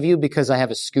in front of you because I have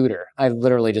a scooter? I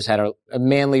literally just had a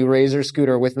manly Razor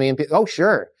scooter with me. And oh,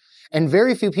 sure. And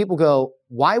very few people go,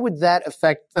 why would that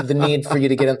affect the need for you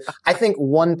to get in? I think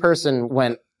one person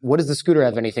went, what does the scooter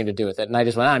have anything to do with it? And I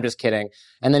just went, I'm just kidding.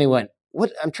 And then he went,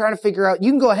 what? I'm trying to figure out.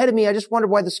 You can go ahead of me. I just wondered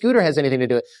why the scooter has anything to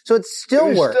do with it. So it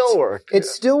still worked. It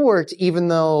still worked, even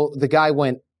though the guy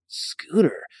went,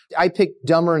 scooter. I picked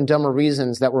dumber and dumber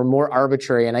reasons that were more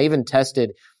arbitrary. And I even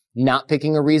tested not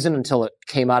picking a reason until it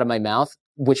came out of my mouth,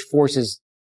 which forces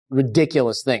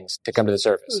ridiculous things to come to the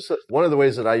surface. So one of the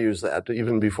ways that I use that,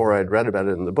 even before I'd read about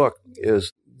it in the book,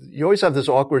 is you always have this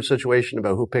awkward situation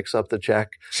about who picks up the check.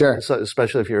 Sure. So,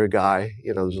 especially if you're a guy,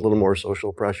 there's a little more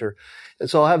social pressure. And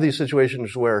so I'll have these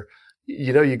situations where,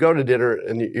 you go to dinner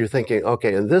and you're thinking,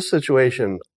 okay, in this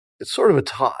situation, it's sort of a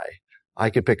tie. I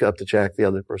could pick up the check, the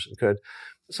other person could.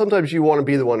 Sometimes you want to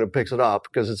be the one who picks it up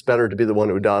because it's better to be the one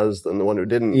who does than the one who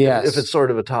didn't. Yes. If it's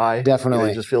sort of a tie. Definitely.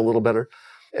 You just feel a little better.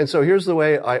 And so here's the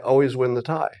way I always win the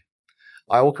tie.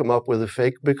 I will come up with a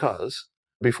fake because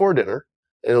before dinner.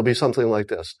 It'll be something like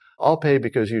this. I'll pay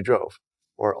because you drove.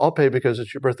 Or I'll pay because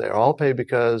it's your birthday. Or I'll pay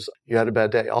because you had a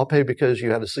bad day. I'll pay because you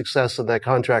had a success in that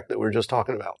contract that we were just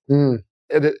talking about. And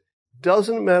it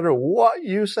doesn't matter what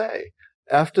you say.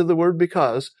 After the word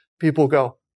because, people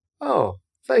go, oh,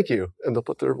 thank you. And they'll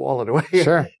put their wallet away.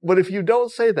 Sure. But if you don't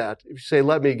say that, if you say,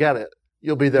 let me get it,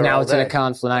 you'll be there now all it's day. in a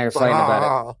conflict. Now you're fighting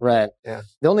about it. Right. Yeah.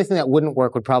 The only thing that wouldn't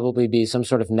work would probably be some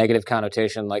sort of negative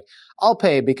connotation, like, I'll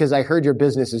pay because I heard your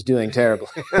business is doing terribly.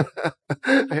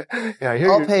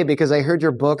 I'll pay because I heard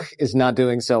your book is not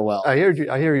doing so well. I hear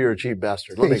you're a cheap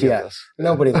bastard. Let me get this.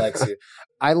 Nobody likes you.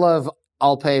 I love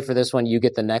I'll pay for this one, you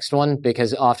get the next one,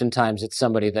 because oftentimes it's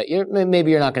somebody that maybe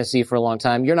you're not going to see for a long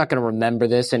time. You're not going to remember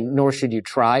this, and nor should you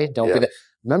try. Don't be that.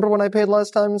 Remember when I paid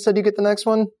last time and said you get the next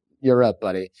one? You're up,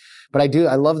 buddy. But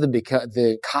I love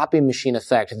the copy machine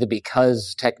effect, the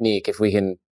because technique, if we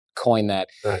can coin that.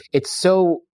 Right. It's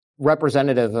so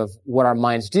representative of what our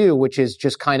minds do, which is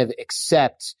just kind of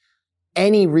accept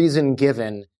any reason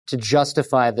given to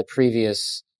justify the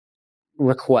previous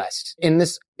request. And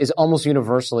this is almost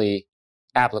universally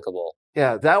applicable.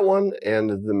 Yeah, that one and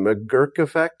the McGurk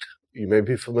effect, you may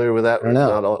be familiar with that. I don't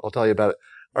know. If not, I'll tell you about it,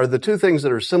 are the two things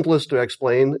that are simplest to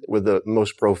explain with the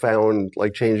most profound,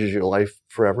 changes your life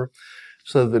forever.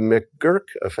 So the McGurk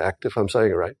effect, if I'm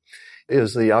saying it right,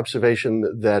 is the observation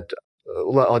that,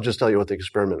 I'll just tell you what the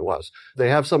experiment was. They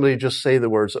have somebody just say the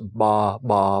words ba,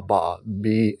 ba, ba,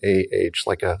 B-A-H,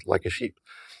 like a sheep.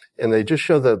 and they just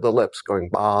show the lips going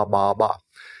ba, ba, ba.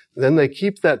 Then they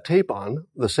keep that tape on,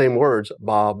 the same words,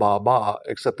 ba, ba, ba,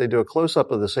 except they do a close-up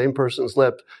of the same person's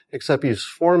lip, except he's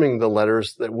forming the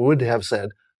letters that would have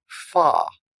said fa,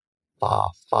 fa,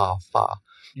 fa, fa.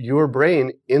 Your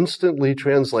brain instantly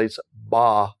translates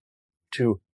ba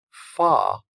to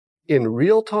fa in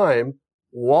real time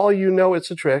while you know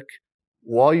it's a trick,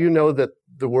 while you know that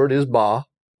the word is ba,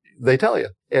 they tell you.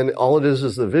 And all it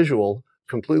is the visual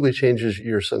completely changes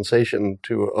your sensation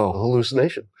to a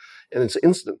hallucination. And it's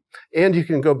instant. And you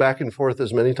can go back and forth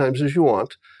as many times as you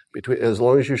want. As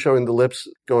long as you're showing the lips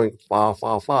going fa,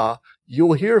 fa, fa,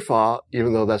 you'll hear fa,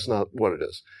 even though that's not what it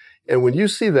is. And when you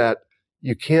see that,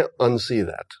 you can't unsee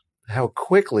that. How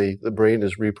quickly the brain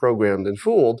is reprogrammed and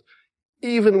fooled,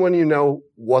 even when you know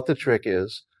what the trick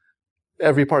is,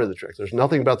 every part of the trick. There's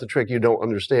nothing about the trick you don't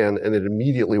understand, and it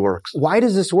immediately works. Why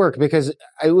does this work? Because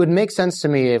it would make sense to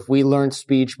me if we learned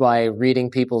speech by reading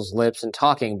people's lips and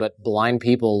talking, but blind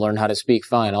people learn how to speak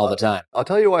fine all the time. I'll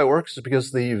tell you why it works is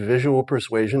because the visual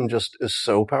persuasion just is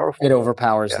so powerful. It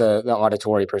overpowers the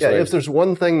auditory persuasion. Yeah, if there's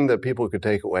one thing that people could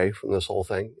take away from this whole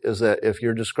thing is that if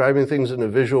you're describing things in a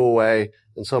visual way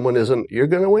and someone isn't, you're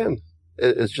going to win.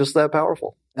 It's just that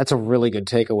powerful. That's a really good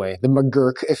takeaway. The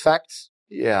McGurk effect.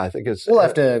 Yeah, I think it's... We'll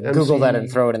have to Google that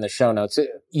and throw it in the show notes.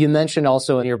 You mentioned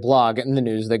also in your blog in the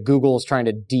news that Google is trying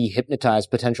to de-hypnotize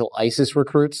potential ISIS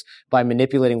recruits by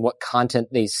manipulating what content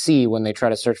they see when they try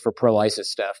to search for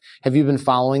pro-ISIS stuff. Have you been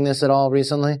following this at all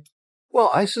recently? Well,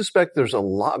 I suspect there's a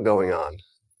lot going on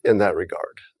in that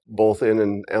regard, both in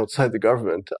and outside the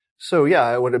government. So yeah,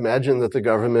 I would imagine that the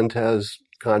government has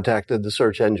contacted the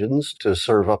search engines to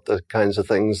serve up the kinds of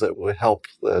things that would help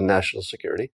the national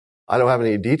security. I don't have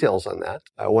any details on that.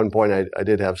 At one point, I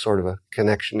did have sort of a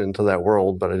connection into that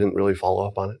world, but I didn't really follow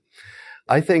up on it.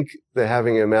 I think that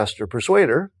having a master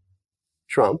persuader,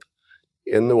 Trump,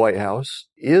 in the White House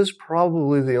is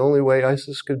probably the only way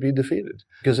ISIS could be defeated.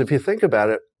 Because if you think about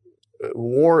it,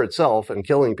 war itself and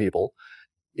killing people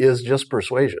is just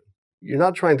persuasion. You're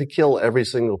not trying to kill every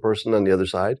single person on the other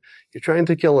side. You're trying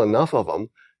to kill enough of them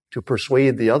to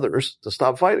persuade the others to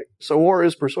stop fighting. So war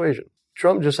is persuasion.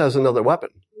 Trump just has another weapon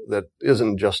that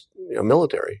isn't just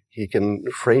military. He can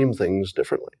frame things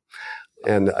differently.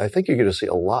 And I think you're going to see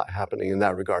a lot happening in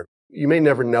that regard. You may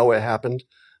never know it happened,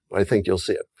 but I think you'll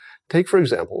see it. Take, for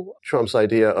example, Trump's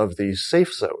idea of the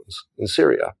safe zones in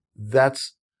Syria.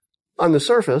 That's, on the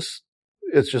surface,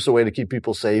 it's just a way to keep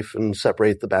people safe and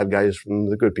separate the bad guys from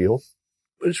the good people.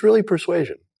 But it's really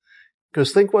persuasion.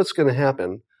 Because think what's going to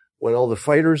happen when all the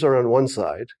fighters are on one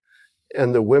side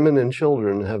and the women and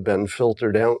children have been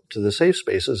filtered out to the safe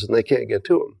spaces and they can't get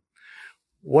to them.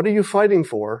 What are you fighting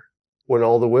for when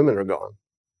all the women are gone?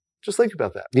 Just think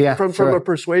about that. Yeah, from a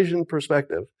persuasion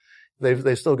perspective,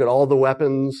 they've still got all the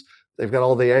weapons, they've got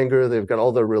all the anger, they've got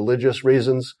all the religious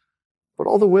reasons, but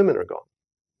all the women are gone.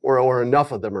 Or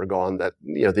enough of them are gone that,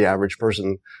 the average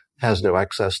person has no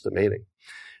access to mating.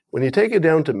 When you take it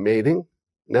down to mating,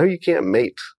 now you can't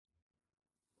mate.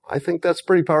 I think that's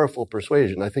pretty powerful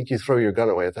persuasion. I think you throw your gun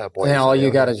away at that point. And all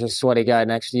you got is a sweaty guy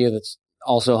next to you that's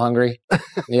also hungry.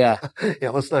 Yeah. Yeah,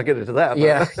 let's not get into that.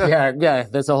 Yeah.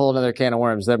 That's a whole other can of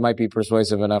worms. That might be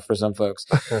persuasive enough for some folks.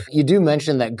 You do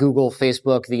mention that Google,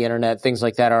 Facebook, the internet, things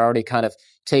like that are already kind of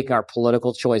taking our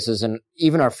political choices and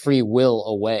even our free will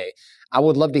away. I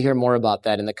would love to hear more about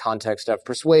that in the context of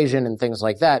persuasion and things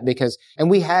like that and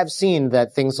we have seen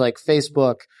that things like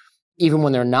Facebook, even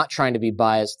when they're not trying to be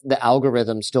biased, the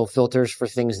algorithm still filters for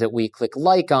things that we click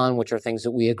like on, which are things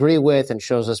that we agree with and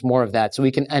shows us more of that. So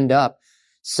we can end up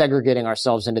segregating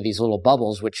ourselves into these little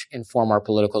bubbles, which inform our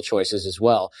political choices as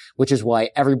well, which is why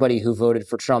everybody who voted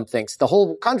for Trump thinks the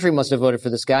whole country must have voted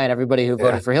for this guy. And everybody who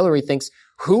voted for Hillary thinks,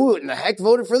 who in the heck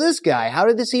voted for this guy? How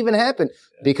did this even happen?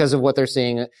 Because of what they're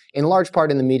seeing in large part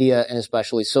in the media and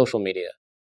especially social media.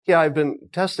 Yeah, I've been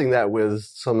testing that with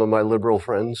some of my liberal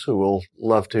friends who will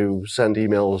love to send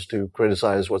emails to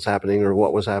criticize what's happening or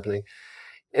what was happening.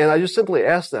 And I just simply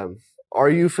ask them, are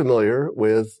you familiar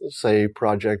with, say,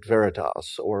 Project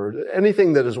Veritas or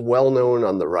anything that is well known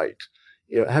on the right?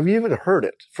 Have you even heard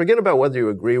it? Forget about whether you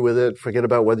agree with it. Forget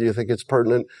about whether you think it's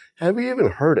pertinent. Have you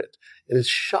even heard it? And it's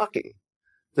shocking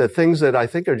that things that I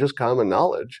think are just common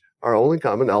knowledge are only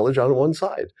common knowledge on one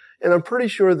side. And I'm pretty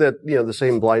sure that, the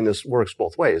same blindness works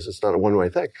both ways. It's not a one-way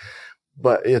thing.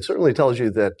 But it certainly tells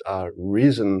you that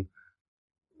reason,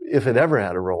 if it ever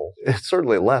had a role, it's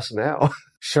certainly less now.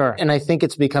 Sure. And I think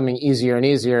it's becoming easier and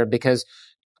easier because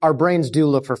our brains do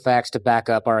look for facts to back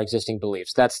up our existing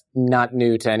beliefs. That's not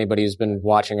new to anybody who's been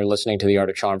watching or listening to The Art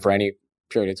of Charm for any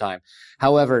period of time.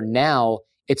 However, now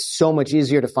it's so much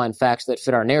easier to find facts that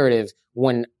fit our narrative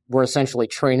when we're essentially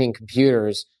training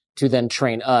computers to then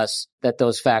train us that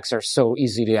those facts are so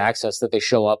easy to access that they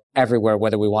show up everywhere,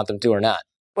 whether we want them to or not.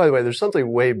 By the way, there's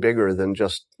something way bigger than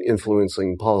just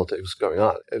influencing politics going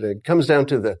on. And it comes down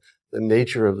to the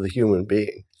nature of the human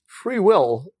being. Free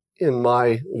will, in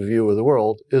my view of the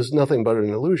world, is nothing but an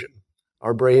illusion.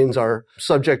 Our brains are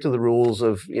subject to the rules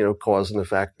of, cause and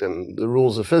effect and the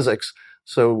rules of physics.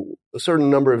 So a certain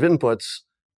number of inputs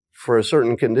for a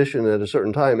certain condition at a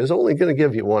certain time is only going to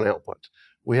give you one output.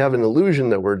 We have an illusion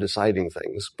that we're deciding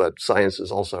things, but science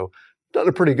has also done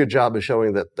a pretty good job of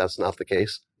showing that that's not the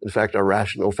case. In fact, our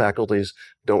rational faculties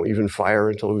don't even fire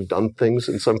until we've done things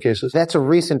in some cases. That's a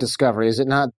recent discovery, is it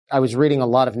not? I was reading a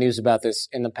lot of news about this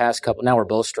in the past couple. Now we're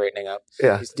both straightening up.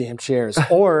 Yeah. These damn chairs.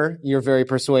 Or you're very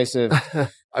persuasive.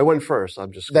 I went first.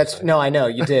 I'm just. No, I know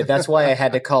you did. That's why I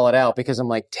had to call it out, because I'm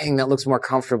like, dang, that looks more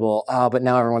comfortable. But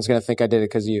now everyone's going to think I did it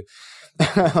because you.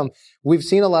 We've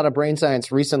seen a lot of brain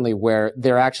science recently where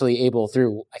they're actually able,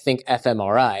 through, I think,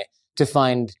 fMRI, to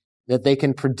find that they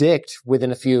can predict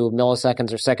within a few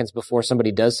milliseconds or seconds before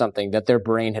somebody does something that their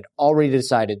brain had already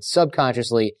decided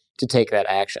subconsciously to take that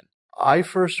action. I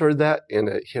first heard that in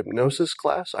a hypnosis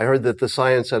class. I heard that the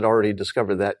science had already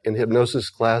discovered that in hypnosis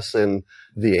class in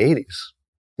the 80s.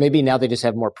 Maybe now they just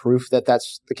have more proof that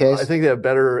that's the case? I think they have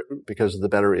better, because of the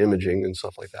better imaging and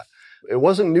stuff like that. It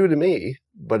wasn't new to me,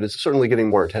 but it's certainly getting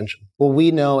more attention. Well, we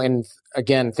know, and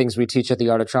again, things we teach at the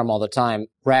Art of Charm all the time,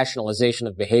 rationalization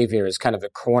of behavior is kind of the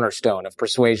cornerstone of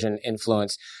persuasion,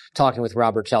 influence. Talking with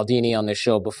Robert Cialdini on this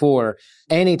show before,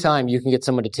 anytime you can get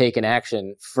someone to take an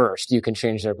action first, you can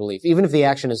change their belief. Even if the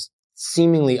action is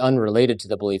seemingly unrelated to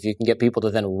the belief, you can get people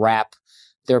to then wrap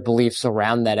their beliefs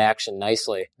around that action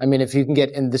nicely. I mean, if you can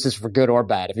get, and this is for good or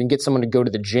bad, if you can get someone to go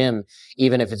to the gym,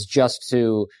 even if it's just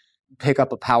to pick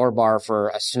up a power bar for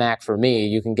a snack for me,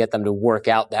 you can get them to work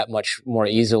out that much more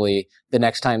easily the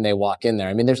next time they walk in there.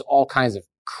 I mean, there's all kinds of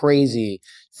crazy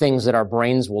things that our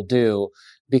brains will do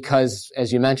because,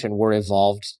 as you mentioned, we're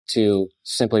evolved to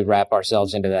simply wrap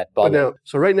ourselves into that bubble.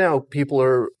 So right now, people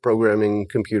are programming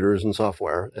computers and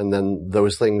software, and then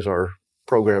those things are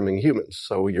programming humans.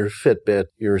 So your Fitbit,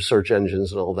 your search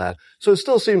engines and all that. So it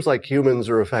still seems like humans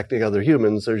are affecting other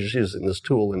humans. They're just using this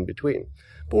tool in between.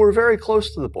 But we're very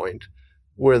close to the point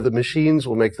where the machines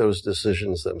will make those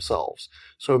decisions themselves.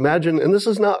 So imagine, and this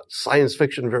is not science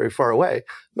fiction very far away,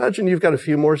 imagine you've got a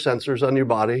few more sensors on your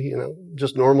body,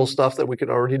 just normal stuff that we can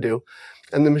already do.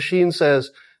 And the machine says,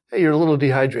 hey, you're a little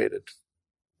dehydrated.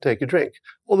 Take a drink.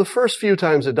 Well, the first few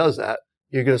times it does that,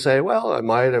 you're going to say, well, I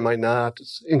might not.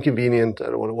 It's inconvenient. I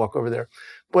don't want to walk over there.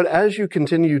 But as you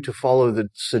continue to follow the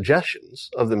suggestions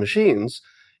of the machines,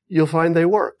 you'll find they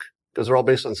work because they're all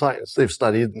based on science. They've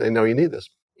studied and they know you need this.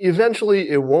 Eventually,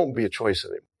 it won't be a choice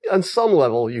anymore. On some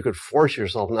level, you could force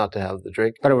yourself not to have the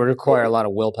drink. But it would require a lot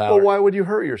of willpower. Well, why would you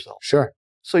hurt yourself? Sure.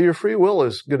 So your free will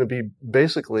is going to be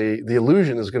basically, the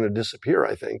illusion is going to disappear,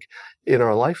 I think, in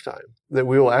our lifetime. That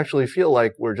we will actually feel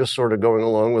like we're just sort of going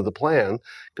along with the plan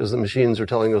because the machines are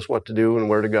telling us what to do and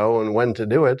where to go and when to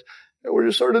do it. And we're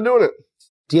just sort of doing it.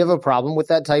 Do you have a problem with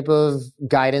that type of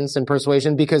guidance and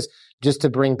persuasion? Because just to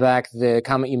bring back the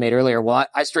comment you made earlier, well,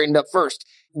 I straightened up first.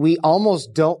 We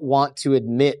almost don't want to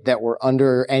admit that we're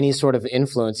under any sort of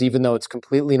influence, even though it's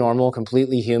completely normal,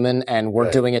 completely human, and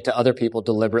we're doing it to other people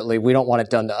deliberately. We don't want it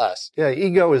done to us. Yeah,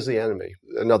 ego is the enemy.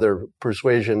 Another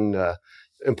persuasion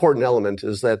important element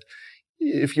is that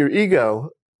if your ego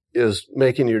is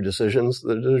making your decisions,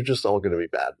 they're just all going to be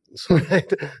bad.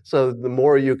 Right? So the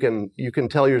more you can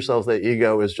tell yourself that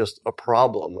ego is just a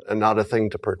problem and not a thing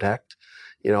to protect.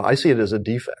 I see it as a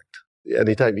defect.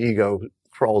 Anytime ego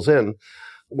crawls in,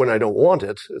 when I don't want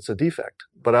it, it's a defect.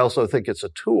 But I also think it's a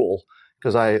tool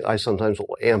because I sometimes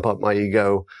will amp up my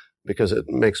ego because it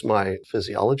makes my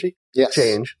physiology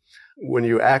change. When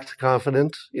you act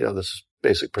confident, this is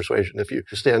basic persuasion. If you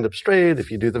stand up straight, if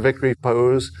you do the victory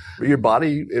pose, your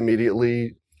body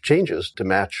immediately changes to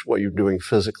match what you're doing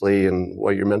physically and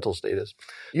what your mental state is.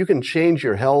 You can change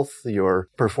your health, your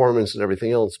performance, and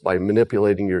everything else by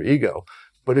manipulating your ego.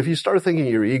 But if you start thinking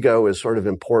your ego is sort of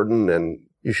important and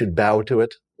you should bow to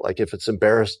it, like if it's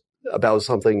embarrassed about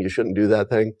something, you shouldn't do that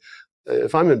thing.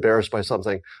 If I'm embarrassed by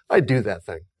something, I do that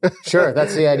thing. Sure,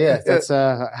 that's the idea. That's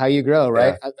how you grow,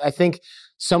 right? Yeah. I think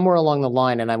somewhere along the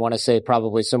line, and I want to say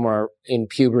probably somewhere in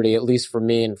puberty, at least for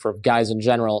me and for guys in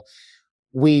general,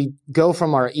 we go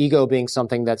from our ego being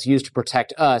something that's used to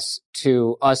protect us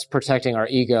to us protecting our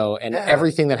ego, and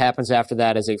everything that happens after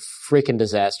that is a freaking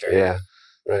disaster. Yeah,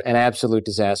 right. An absolute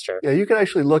disaster. Yeah, you can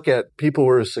actually look at people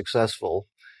who are successful,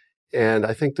 and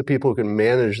I think the people who can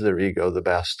manage their ego the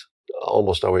best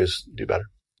almost always do better.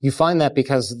 You find that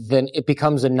because then it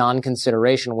becomes a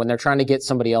non-consideration when they're trying to get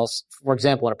somebody else, for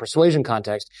example, in a persuasion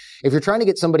context, if you're trying to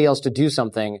get somebody else to do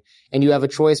something and you have a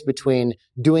choice between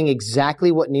doing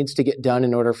exactly what needs to get done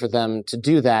in order for them to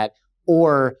do that,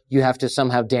 or you have to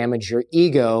somehow damage your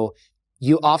ego,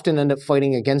 you often end up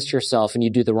fighting against yourself and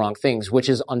you do the wrong things, which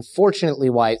is unfortunately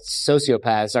why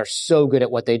sociopaths are so good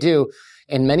at what they do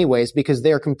in many ways, because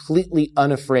they are completely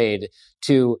unafraid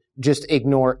to just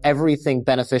ignore everything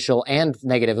beneficial and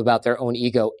negative about their own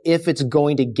ego if it's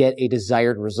going to get a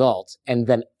desired result. And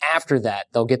then after that,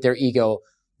 they'll get their ego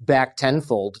back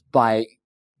tenfold by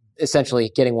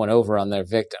essentially getting one over on their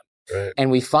victim. Right. And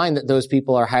we find that those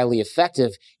people are highly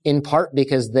effective in part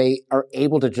because they are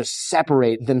able to just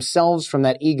separate themselves from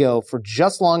that ego for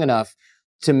just long enough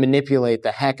to manipulate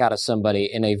the heck out of somebody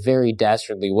in a very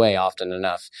dastardly way often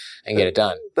enough and get it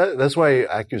done. That's why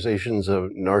accusations of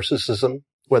narcissism,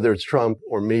 whether it's Trump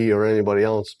or me or anybody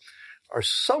else, are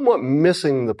somewhat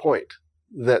missing the point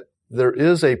that there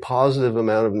is a positive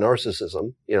amount of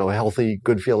narcissism, a healthy,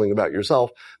 good feeling about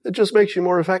yourself that just makes you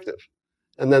more effective.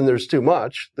 And then there's too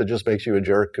much that just makes you a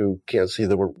jerk who can't see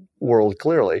the world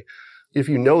clearly. If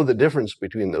you know the difference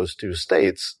between those two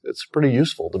states, it's pretty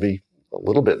useful to be a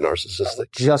little bit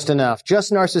narcissistic. Just enough.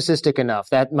 Just narcissistic enough.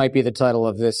 That might be the title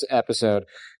of this episode.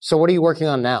 So what are you working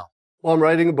on now? Well, I'm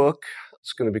writing a book.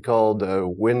 It's going to be called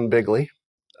Win Bigly.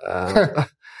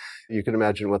 You can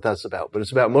imagine what that's about. But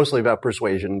it's mostly about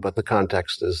persuasion, but the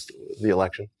context is the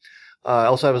election. I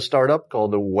also have a startup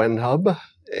called the When Hub,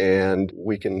 and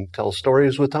we can tell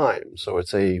stories with time. So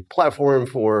it's a platform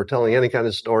for telling any kind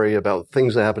of story about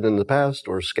things that happened in the past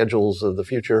or schedules of the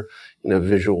future in a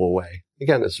visual way.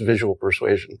 Again, it's visual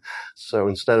persuasion. So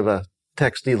instead of a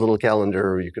texty little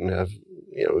calendar, you can have,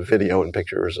 video and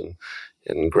pictures and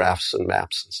graphs and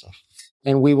maps and stuff.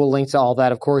 And we will link to all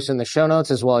that, of course, in the show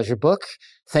notes as well as your book.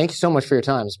 Thank you so much for your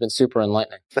time. It's been super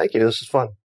enlightening. Thank you. This is fun.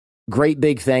 Great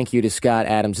big thank you to Scott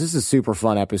Adams. This is a super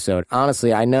fun episode.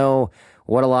 Honestly, I know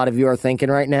what a lot of you are thinking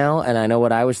right now, and I know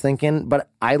what I was thinking, but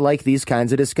I like these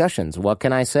kinds of discussions. What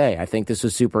can I say? I think this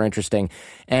was super interesting.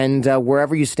 And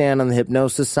wherever you stand on the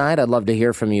hypnosis side, I'd love to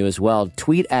hear from you as well.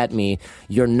 Tweet at me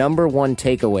your number one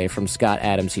takeaway from Scott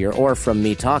Adams here, or from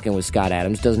me talking with Scott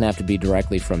Adams. Doesn't have to be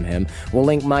directly from him. We'll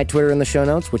link my Twitter in the show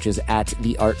notes, which is at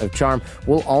The Art of Charm.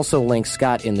 We'll also link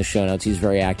Scott in the show notes. He's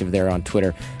very active there on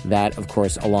Twitter. That, of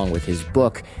course, along with his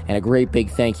book. And a great big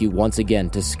thank you once again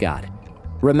to Scott.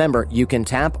 Remember, you can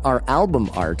tap our album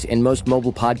art in most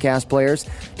mobile podcast players.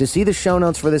 To see the show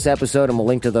notes for this episode, and we'll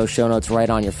link to those show notes right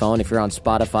on your phone. If you're on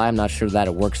Spotify, I'm not sure that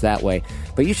it works that way.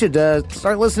 But you should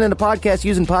start listening to podcasts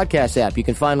using podcast app. You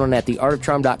can find one at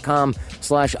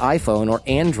theartofcharm.com/iPhone or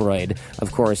Android,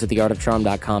 of course, at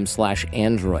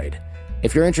theartofcharm.com/Android.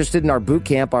 If you're interested in our boot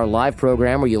camp, our live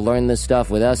program where you learn this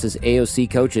stuff with us as AOC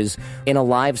coaches in a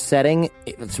live setting,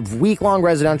 it's a week-long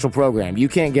residential program. You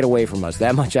can't get away from us.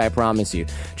 That much I promise you.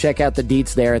 Check out the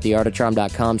deets there at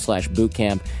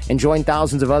theartofcharm.com/bootcamp and join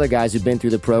thousands of other guys who've been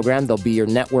through the program. They'll be your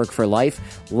network for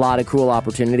life. A lot of cool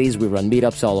opportunities. We run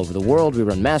meetups all over the world. We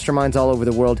run masterminds all over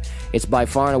the world. It's by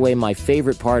far and away my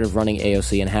favorite part of running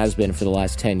AOC and has been for the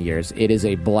last 10 years. It is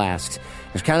a blast.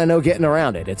 There's kind of no getting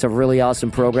around it. It's a really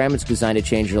awesome program. It's designed to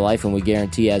change your life, and we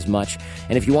guarantee as much.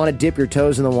 And if you want to dip your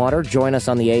toes in the water, join us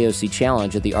on the AOC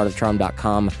Challenge at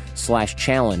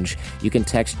theartofcharm.com/challenge. You can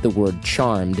text the word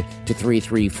CHARMED to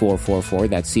 33444.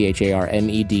 That's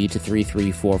CHARMED to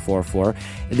 33444.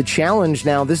 The challenge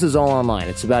now, this is all online.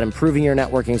 It's about improving your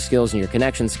networking skills and your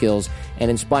connection skills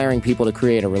and inspiring people to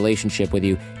create a relationship with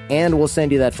you. And we'll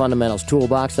send you that fundamentals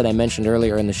toolbox that I mentioned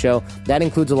earlier in the show. That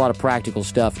includes a lot of practical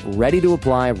stuff ready to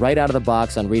apply right out of the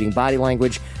box on reading body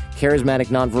language, charismatic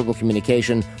nonverbal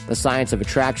communication, the science of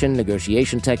attraction,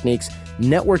 negotiation techniques,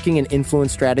 networking and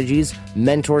influence strategies,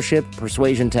 mentorship,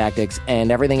 persuasion tactics,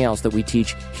 and everything else that we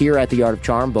teach here at The Art of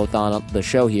Charm, both on the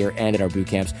show here and at our boot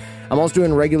camps. I'm also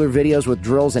doing regular videos with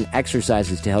drills and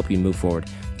exercises to help you move forward.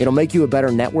 It'll make you a better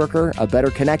networker, a better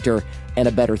connector, and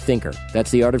a better thinker.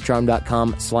 That's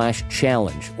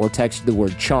theartofcharm.com/challenge, or text the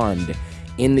word CHARMED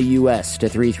in the U.S. to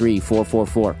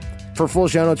 33444. For full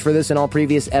show notes for this and all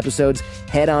previous episodes,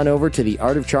 head on over to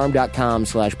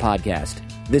theartofcharm.com/podcast.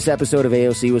 This episode of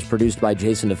AOC was produced by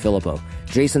Jason DeFilippo.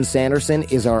 Jason Sanderson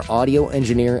is our audio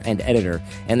engineer and editor,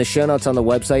 and the show notes on the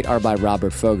website are by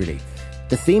Robert Fogarty.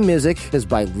 The theme music is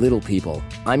by Little People.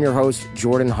 I'm your host,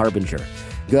 Jordan Harbinger.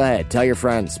 Go ahead, tell your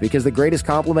friends, because the greatest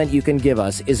compliment you can give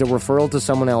us is a referral to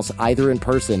someone else either in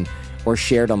person or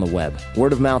shared on the web.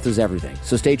 Word of mouth is everything.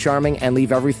 So stay charming and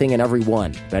leave everything and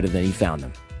everyone better than you found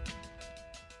them.